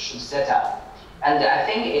SDGs should set up. And I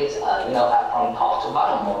think it's from top to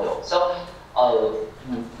bottom model. So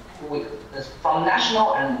from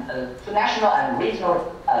national and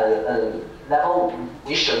regional level,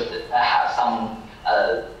 we should have some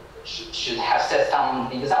should have set some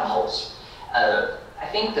examples. I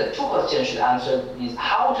think the 2 questions should answer is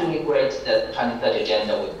how to integrate the 2030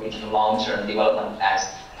 agenda with regional long-term development plans.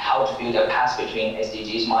 how to build a path between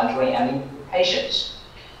SDGs monitoring and implementations.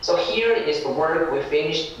 So here is the work we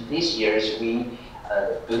finished this year. We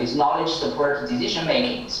do this knowledge support decision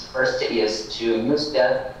makings. First is to use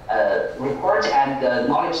the report and the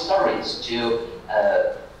knowledge stories to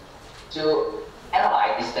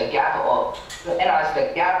analyze the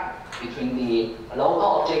gap between the local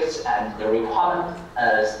objects and the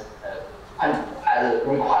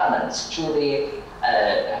requirements to the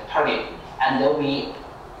target, and then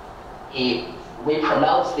we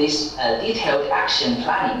promote these detailed action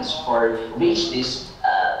plannings for reach these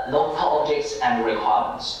local objects and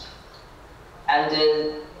requirements. And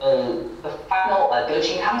the final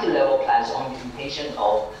Beijing County level plans on implementation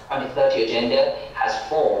of 2030 agenda has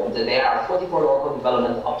formed. There are 44 local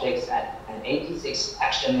development objects and 86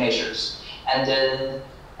 action measures. And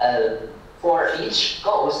for each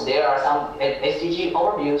goals, there are some SDG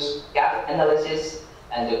overviews, gap analysis,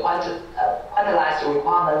 and quantized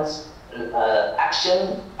requirements,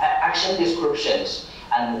 action descriptions,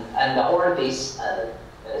 and all these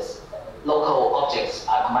local objects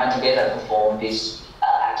are combined together to form these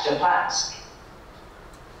action plans.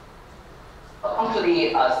 Come to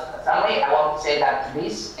the summary, I want to say that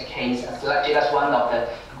this case is selected as one of the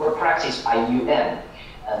good practice by UN.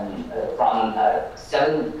 From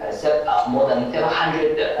more than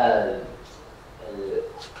 700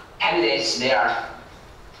 candidates, there are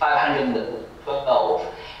 512.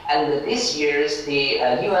 And this year's the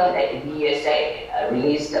UNESA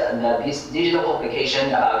released this digital publication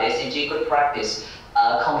about SDG good practice,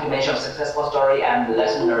 confirmation of successful story and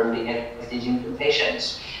lesson learned in SDG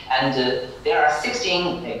implementations. And there are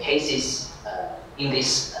 16 cases in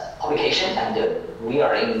this publication, and we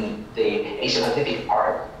are in the Asia Pacific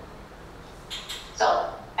part. So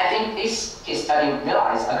I think this case study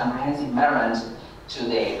realized a comprehensive measurement to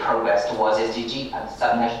the progress towards SDG at the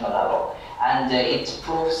subnational level. And it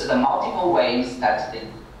proves the multiple ways that the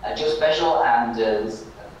geospatial and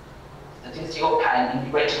statistical can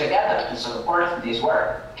integrate together to support this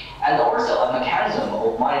work. And also a mechanism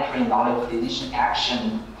of monitoring knowledge decision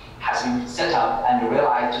action has been set up and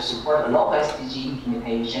realized to support the local SDG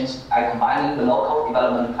implementations by combining the local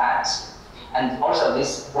development plans. And also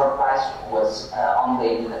this work prize was on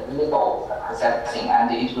the legal processing,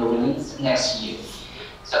 and it will release next year.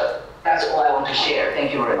 So that's all I want to share.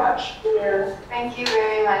 Thank you very much. Thank you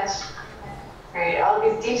very much. Great. All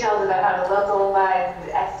these details about how to localize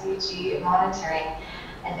the SDG monitoring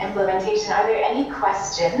and implementation. Are there any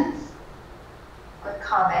questions or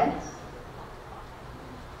comments?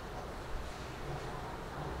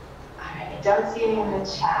 All right. I don't see any in the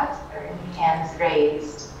chat or any hands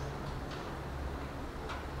raised.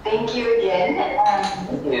 Thank you again.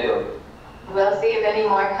 Thank you. We'll see if any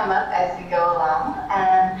more come up as we go along.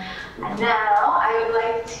 And now I would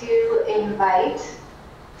like to invite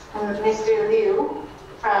Mr. Liu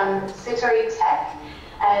from Satori Tech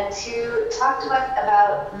to talk to us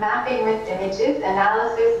about mapping with images,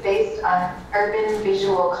 analysis based on urban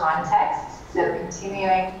visual context. So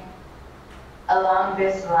continuing along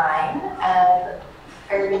this line of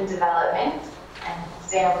urban development and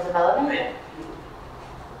sustainable development.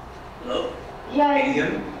 Hello? Yes. Can you hear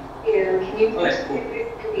me? Can you please cool.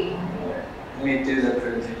 Let me do the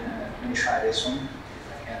presentation. Let me try this one.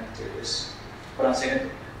 I can do this. Hold on a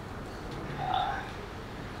second.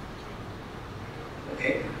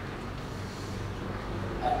 Okay.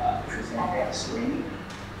 Present on screen.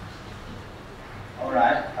 All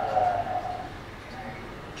right.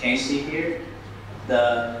 Can you see here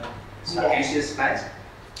the? Can you see the slides?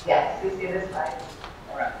 Yes, we see the slides.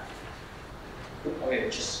 All right. Okay,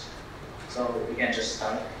 just so we can just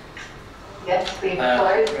start. Yes, please.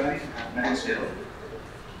 My name is Bill.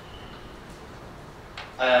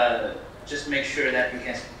 Just make sure that you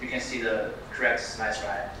can see the correct slides,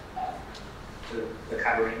 right? The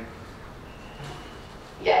covering.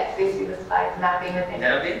 Yes, we see the slides mapping with images. Is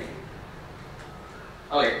that okay?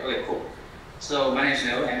 Okay, cool. So my name is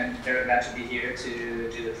Bill, and I'm very glad to be here to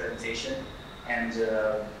do the presentation. And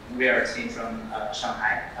we are a team from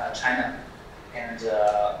Shanghai, China. And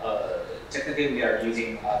technically, we are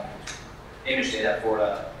using image data for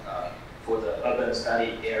the urban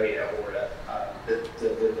study area or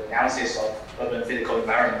the analysis of urban physical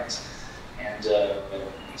environment. And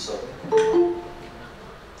so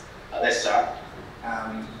let's start.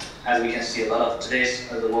 As we can see, a lot of today's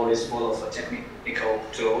the world is full of technical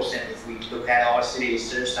tools, and if we look at our city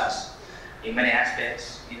research us in many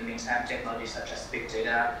aspects. In the meantime, technologies such as big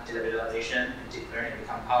data, data visualization, and deep learning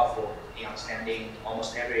become powerful in understanding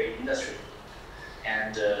almost every industry.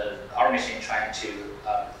 And our mission is trying to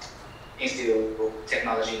instill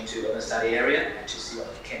technology into urban study area and to see what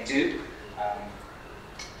it can do.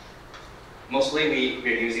 mostly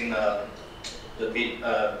we're using the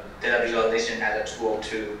data visualization as a tool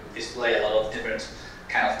to display a lot of different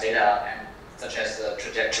kind of data, and such as the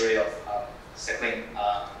trajectory of cycling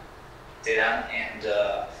data and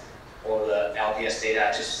or the LPS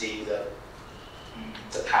data to see the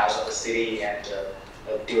paths of the city and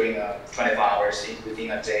during 24 hours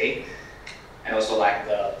within a day, and also like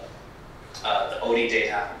the OD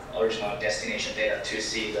data, original destination data, to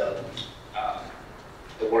see the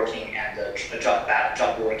working and the job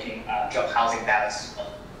housing balance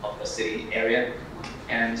of the city area.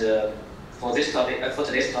 And for today's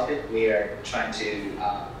topic, we are trying to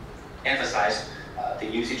emphasize the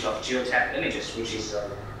usage of geotag images, which is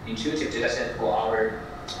an intuitive data set for our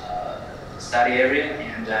study area,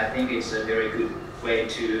 and I think it's a very good way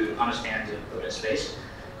to understand the urban space.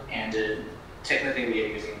 And technically, we are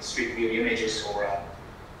using street view images or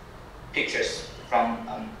pictures from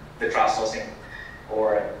the crowdsourcing,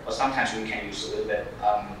 or sometimes we can use a little bit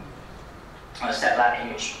satellite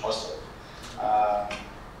image also.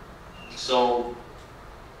 So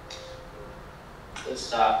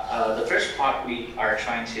the first part, we are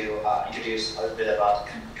trying to introduce a little bit about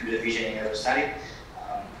computer vision in urban study.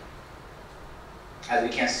 As we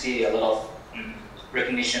can see, a lot of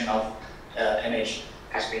recognition of image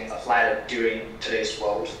has been applied during today's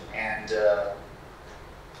world, and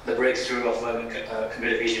the breakthrough of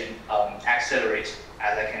computer vision accelerate,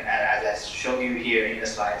 as I showed you here in the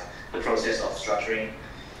slide, the process of structuring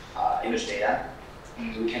image data.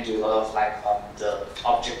 We can do a lot of like the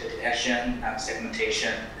object detection and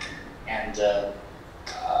segmentation, and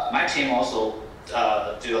my team also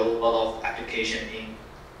do a lot of application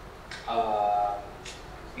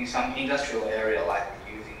in some industrial area, like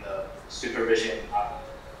using the supervision,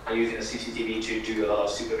 using the CCTV to do a lot of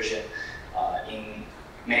supervision in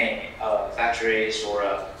many factories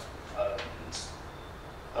or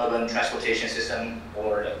urban transportation system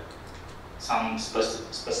or some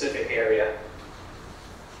specific area.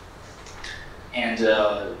 And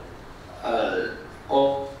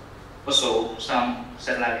also some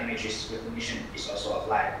satellite images recognition is also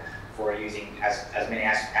applied for using, as many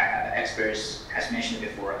experts has mentioned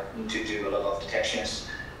before, to do a lot of detections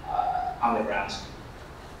on the ground.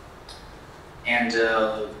 And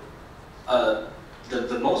the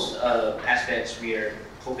most aspects we are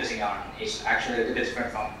focusing on is actually a little bit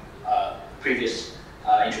different from previous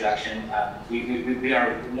introduction. We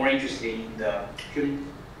are more interested in the human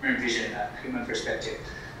vision, human perspective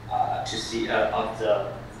to see of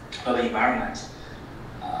the urban environment.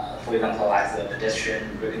 For example, like the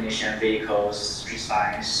pedestrian recognition, vehicles, street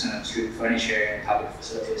signs, street furniture, and public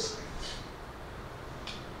facilities.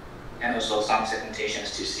 And also some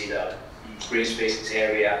segmentations to see the green spaces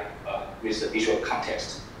area with the visual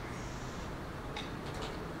context.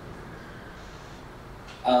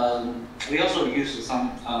 We also use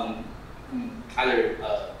some other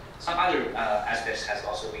aspects has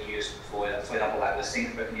also been used for example, like the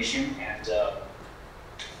sync recognition and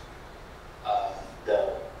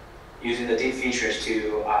using the deep features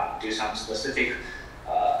to do some specific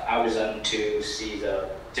algorithm to see the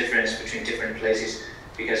difference between different places,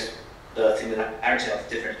 because the similarity of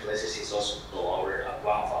different places is also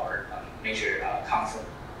one of our major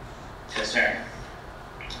concern.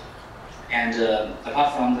 And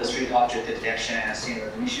apart from the street object detection and scene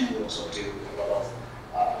recognition, we also do a lot of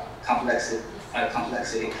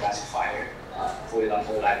complexity classifier. For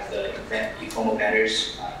example, like the informal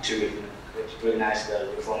vendors to recognize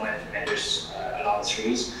the informal vendors along the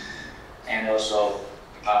streets, and also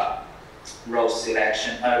road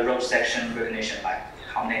section recognition, like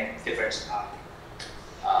how many different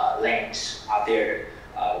lanes are there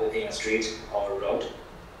within a street or road.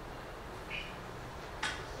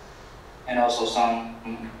 And also some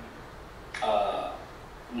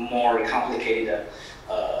more complicated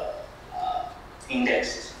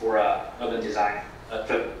indexes for urban design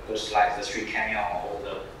purpose, like the street canyon or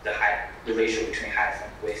the ratio between height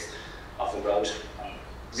and width of the road.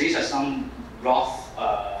 These are some rough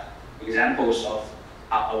examples of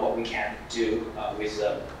what we can do with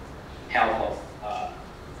the help of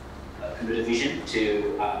computer vision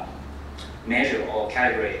to measure or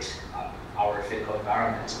calibrate our physical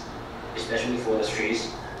environment, especially for the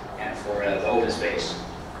streets and for the open space.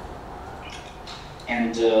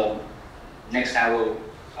 And next I will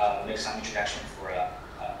make some introduction for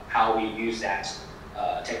how we use that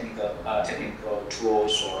technical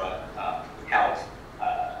tools or help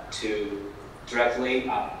to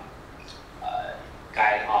directly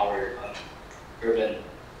guide our urban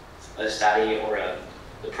study or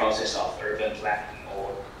the process of urban planning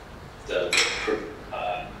or the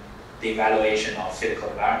evaluation of physical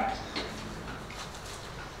environment.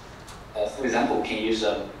 for example, we can use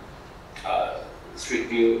street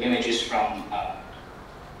view images from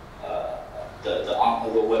the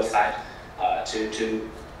website to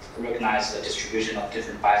recognize the distribution of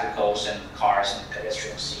different bicycles and cars and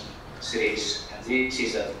pedestrians in cities. And this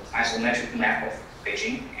is an isometric map of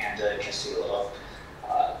Beijing, and you can see a lot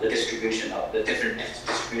of the distribution of the different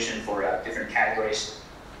distribution for different categories.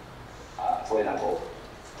 For example,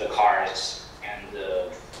 the cars and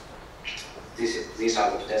these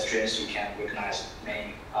are the pedestrians. You can recognize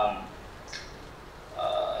many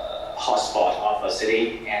hotspot of a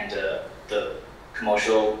city and the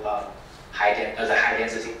commercial high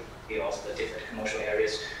density of the different commercial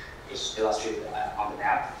areas is illustrated on the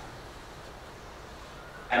map.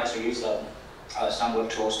 I also use some web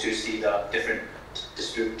tools to see the different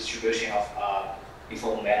distribution of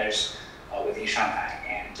informal matters within Shanghai,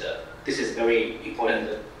 and this is very important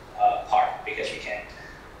part because you can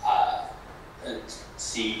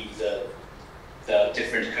see the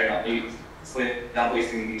different kernel. For example,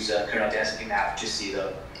 if you use a kernel density map to see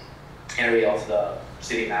the area of the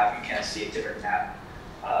city map, you can see a different map,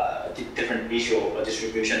 different visual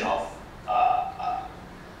distribution of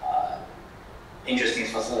interesting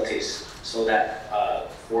facilities, so that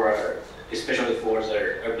especially for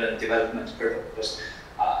the urban development purpose,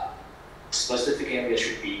 specific area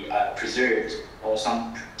should be preserved, or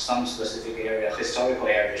some specific area, historical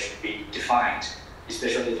area should be defined,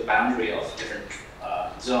 especially the boundary of different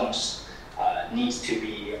zones needs to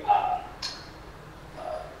be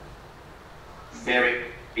very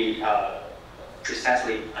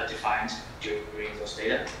precisely defined during those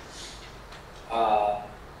data.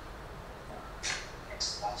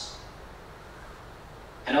 Next slide.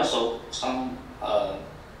 And also some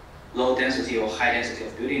low density or high density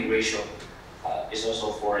of building ratio is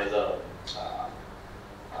also for the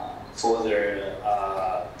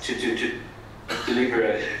to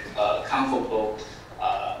deliver a comfortable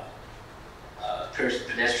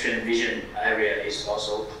pedestrian vision area is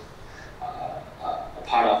also a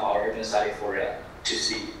part of our urban study to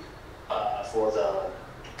see for the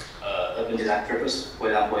urban design purpose. For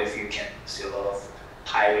example, if you can see a lot of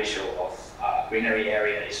high ratio of greenery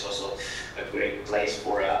area, is also a great place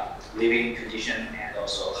for living condition, and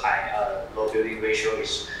also high low building ratio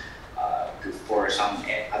is good for some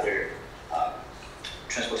other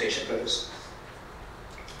transportation purpose.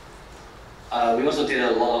 We also did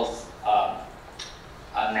a lot of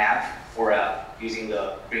a map for using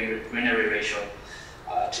the greenery ratio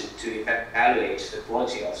to evaluate the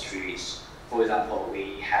quality of streets. For example,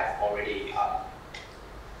 we have already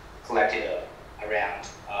collected around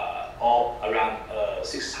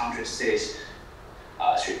 600 cities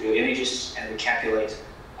street view images, and we calculate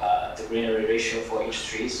the greenery ratio for each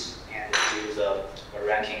street, and do the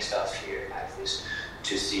ranking stuff here like this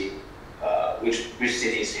to see which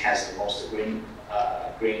cities has the most green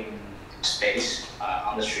space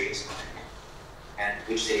on the streets, and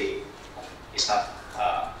which city is not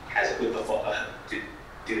has a good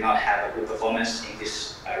do not have a good performance in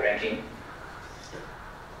this ranking.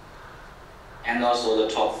 And also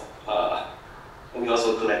the top, we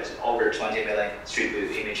also collected over 20 million street view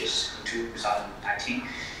images in 2019,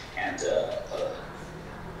 and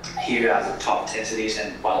here are the top 10 cities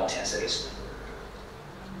and bottom 10 cities.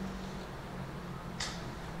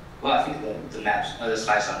 Well, I think the maps, the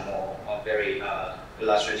slides are very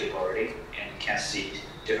illustrative already, and you can see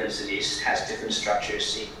different cities has different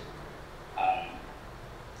structures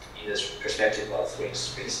in this perspective of green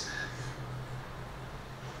space.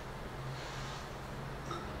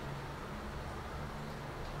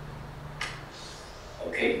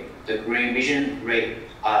 Okay, the green vision rate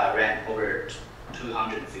ran over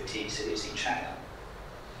 250 cities in China.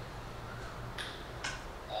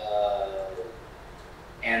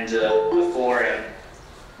 And for a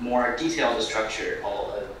more detailed structure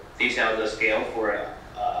or detailed scale for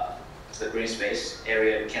the green space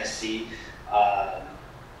area, we can see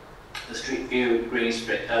the street view green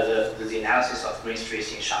space, the analysis of green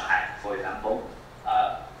streets in Shanghai, for example.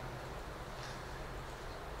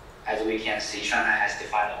 As we can see, Shanghai has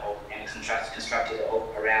defined and constructed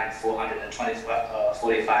around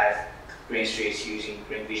 445 green streets using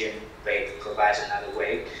green vision rate provides another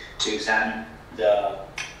way to examine the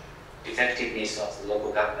effectiveness of the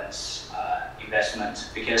local government's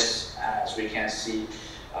investment, because as we can see,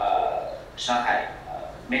 Shanghai,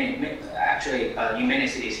 actually in many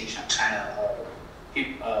cities in China,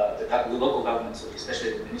 the local governments,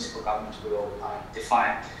 especially the municipal government, will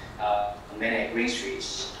define many green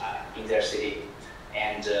streets in their city,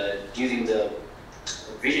 and using the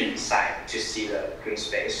vision side to see the green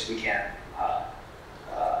space, we can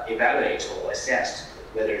evaluate or assess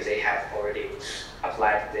whether they have already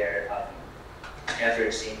applied their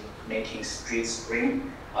efforts in making streets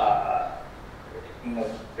green in a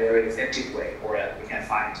very effective way, or we can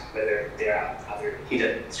find whether there are other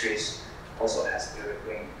hidden streets also has very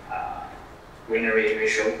green greenery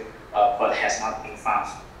ratio, but has not been found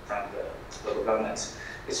from the local government.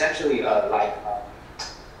 It's actually like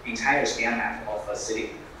entire scan map of a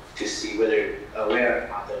city to see whether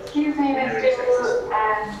where are the. Excuse me, Mr. Wu,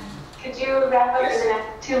 could you wrap up in the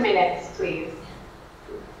next 2 minutes, please?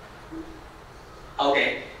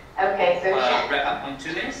 Okay. Okay, so wrap up in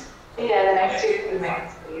 2 minutes? Yeah, the next 2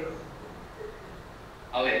 minutes, please.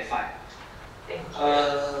 Okay, fine. Thank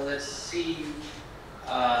you. Let's see.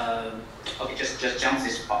 Okay, just jump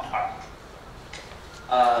this part.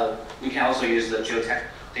 We can also use the geotech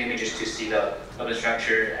images to see the urban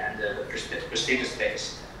structure and the perceived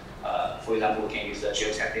space. For example, we can use the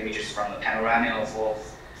geotech images from the panorama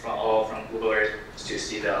or from Google Earth to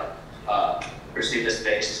see the perceived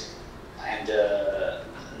space, and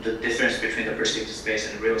the difference between the perceived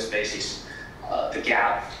space and real space is the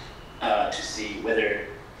gap to see whether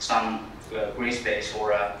some green space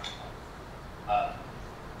or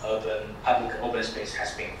public open space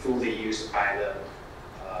has been fully used by the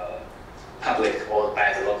public or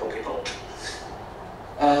by the local people.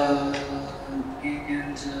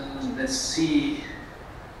 And let's see.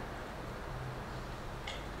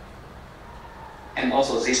 And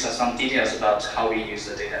also these are some details about how we use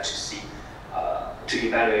the data to see, to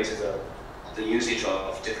evaluate the usage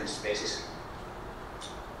of different spaces.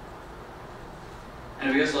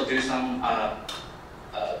 And we also do some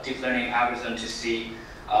deep learning algorithm to see,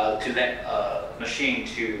 to let machine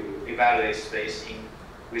to evaluate space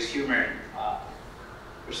with human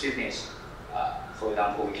perceiveness. For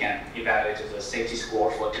example, we can evaluate the safety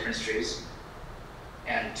score for different streets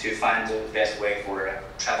and to find the best way for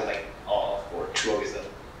traveling or for tourism.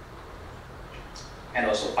 And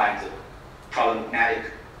also find the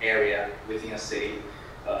problematic area within a city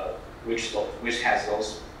which has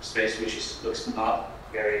those space which looks not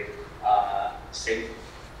very safe.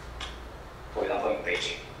 For example, in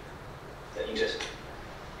Beijing,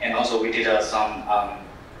 and also we did some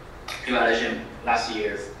evaluation last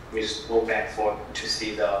year with World Bank to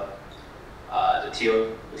see the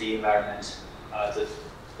TOD environment,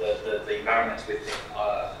 the environment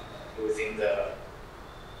within the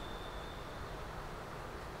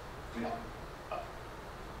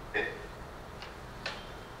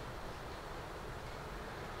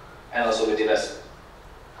and also we did a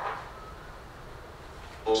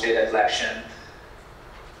data collection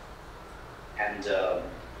and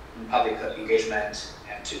public engagement,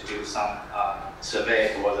 and to do some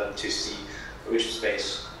survey for them to see which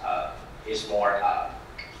space is more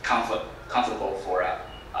comfortable for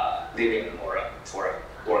living or for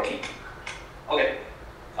working. Okay,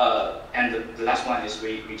 and the last one is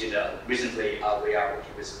we did recently we are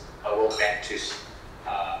working with a World Bank to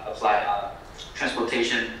apply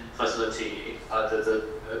transportation facility,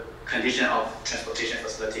 the condition of transportation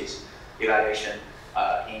facilities evaluation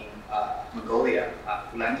in Mongolia,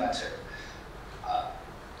 Ulaanbaatar,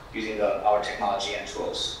 using our technology and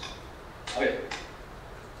tools. Okay.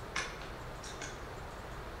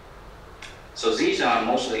 So these are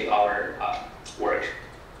mostly our work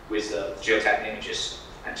with the geotech images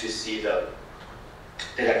and to see the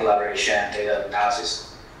data collaboration, data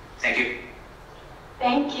analysis. Thank you.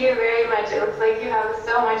 Thank you very much. It looks like you have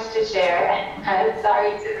so much to share. I'm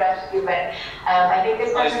sorry to rush you, but I think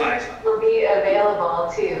this presentation will be available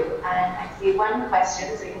too. And I see one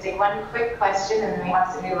question, so we can take one quick question and then we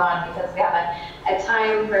have to move on because we have a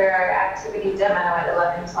time for our activity demo at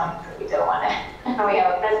 11:20, so we don't want to. We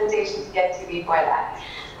have a presentation to get to before that.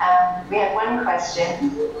 We have one question.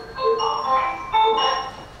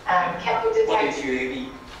 Can we detect? What is UAV?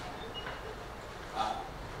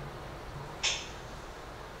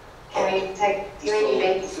 Can we detect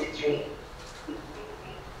UAV-based imagery?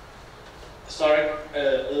 Sorry, a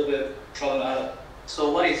little bit trouble. So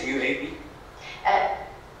what is UAV?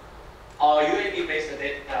 UAV-based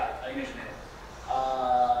data imaging.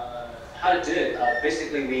 How to do it?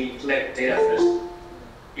 Basically, we collect data first.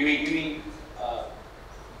 You mean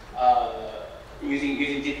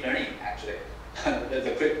using deep learning? Actually,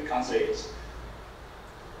 the quick answer is.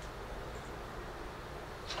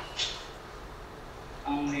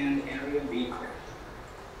 Unmanned aerial vehicle.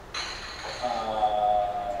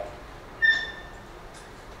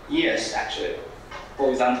 Yes, actually. For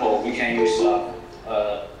example, we can use.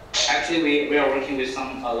 Actually, we are working with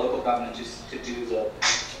some local government to do the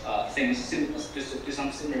things, to do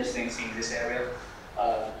some similar things in this area.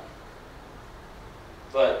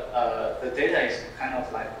 but the data is kind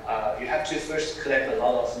of like you have to first collect a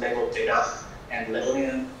lot of labeled data and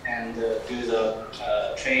labeling and do the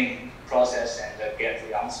training process and get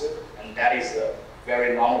the answer, and that is a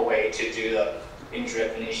very normal way to do the image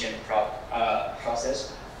recognition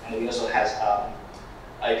process. And we also have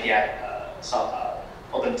API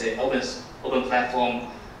open platform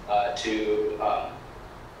to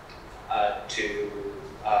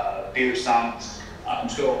build some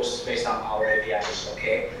tools based on our APIs.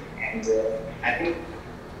 Okay, and I think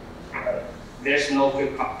there's no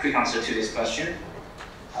quick answer to this question,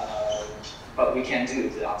 but we can do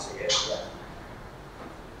the answer yes. Yeah.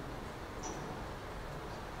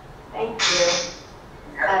 Thank you.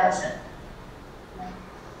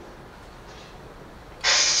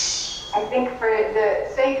 I think for the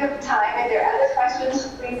sake of time, if there are other questions,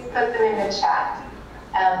 please put them in the chat.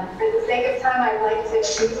 For the sake of time, I'd like to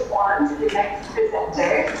move on to the next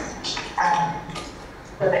presenter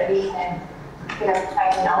so that we can get up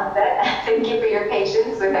time and all of that. Thank you for your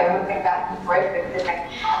patience with our moving back and forth with the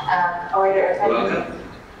next order of Welcome.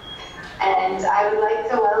 And I would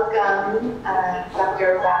like to welcome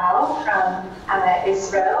Dr. Rao from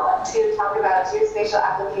Israel to talk about geospatial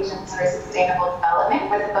applications for sustainable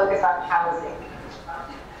development with a focus on housing.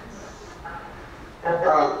 So the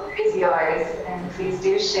floor is yours, and please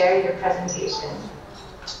do share your presentation.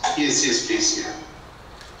 Yes, please. Yeah.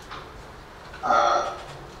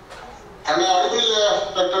 Am I audible,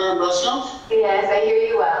 Dr. Broslow? Yes, I hear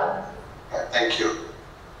you well. Thank you.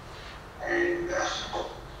 And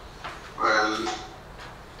well,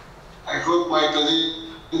 I hope my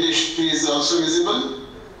presentation is also visible.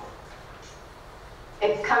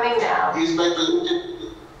 It's coming now. Is my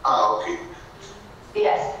presentation? Okay.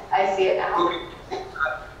 Yes, I see it now. Okay.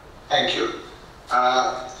 Thank you.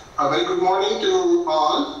 A very good morning to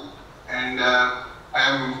all, and I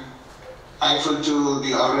am thankful to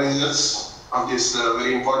the organizers of this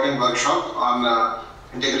very important workshop on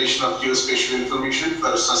integration of geospatial information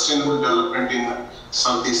for sustainable development in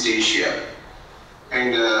Southeast Asia.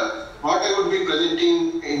 And what I would be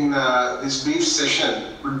presenting in this brief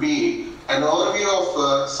session would be an overview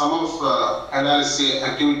of some of analysis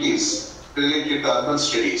activities related to urban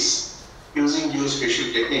studies using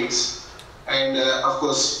geospatial techniques, and of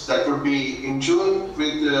course that would be in tune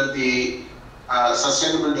with the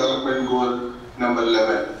Sustainable Development Goal number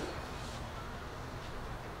 11.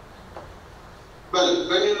 Well,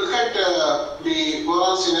 when you look at the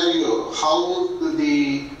overall scenario, how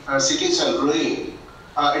the cities are growing,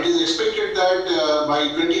 it is expected that by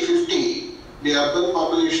 2050, the urban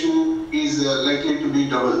population is likely to be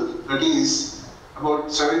double. That is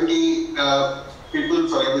about 70 people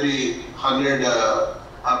for every 100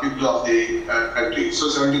 people of the country. So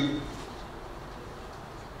 70.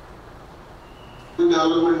 The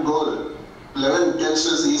development goal 11 tells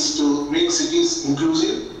us is to make cities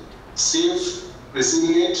inclusive, safe,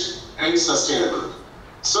 resilient and sustainable.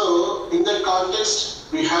 So in that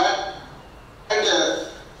context, we had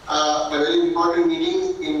a very important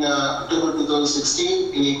meeting in October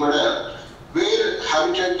 2016 in Ecuador, where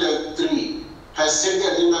Habitat 3 has set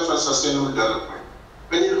the agenda for sustainable development.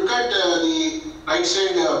 When you look at the right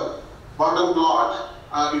side bottom plot,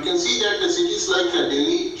 you can see that the cities like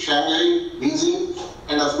Delhi, Shanghai, Beijing,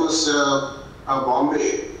 and of course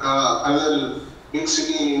Bombay, another big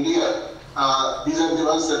city in India, these are the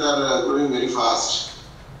ones that are growing very fast.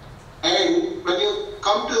 And when you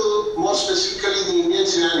come to more specifically the Indian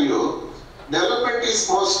scenario, development is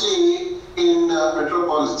mostly in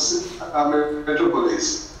metropolis,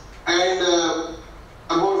 and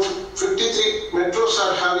about 53 metros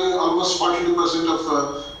are having almost 42% of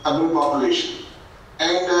urban population,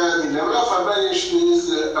 and the level of urbanization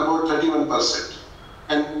is about 31%.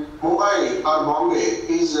 And Mumbai or Bombay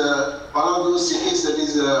is one of those cities that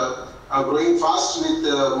is growing fast with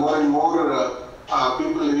more and more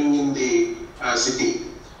people living in the city.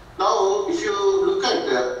 Now, if you look at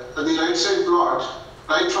the right side plot,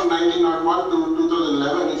 right from 1901 to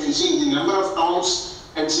 2011, if you see the number of towns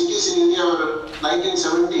and cities in India were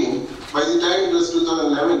 1917, by the time it was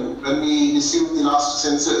 2011, when we received the last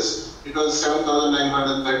census, it was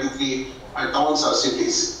 7,933 towns or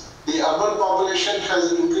cities. The urban population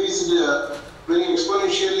has increased very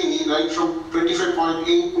exponentially, right from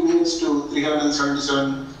 25.8 millions to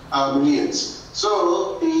 377 millions.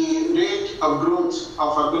 So the rate of growth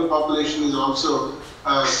of urban population is also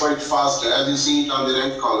quite fast, as you see it on the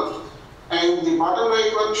right column. And the bottom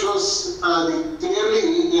right one shows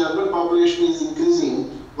clearly the urban population is increasing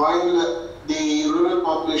while the rural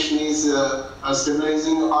population is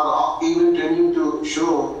stabilizing or even tending to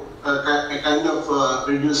show a kind of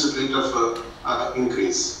reduced rate of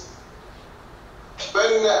increase.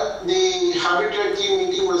 when the Habitat team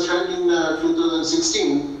meeting was held in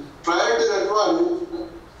 2016, prior to that one,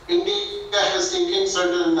 India has taken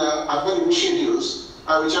certain urban initiatives,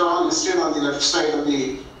 which are all listed on the left side of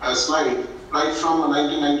the slide, right from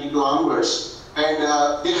 1992 onwards. And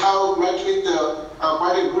they have met with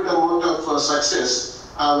quite a good amount of success,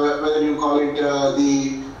 whether you call it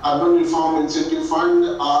the Urban Reform Incentive Fund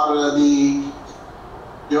or the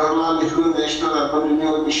Jawaharlal Nehru National Urban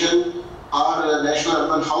Renewal Mission or National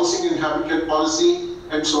Urban Housing and Habitat Policy,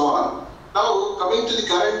 and so on. Now, coming to the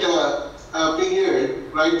current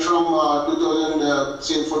period, right from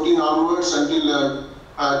 2014 onwards until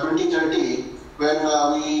 2030, when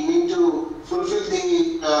we need to fulfill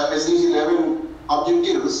the SDG 11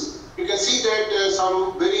 objectives, you can see that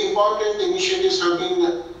some very important initiatives have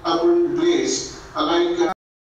been put in place, like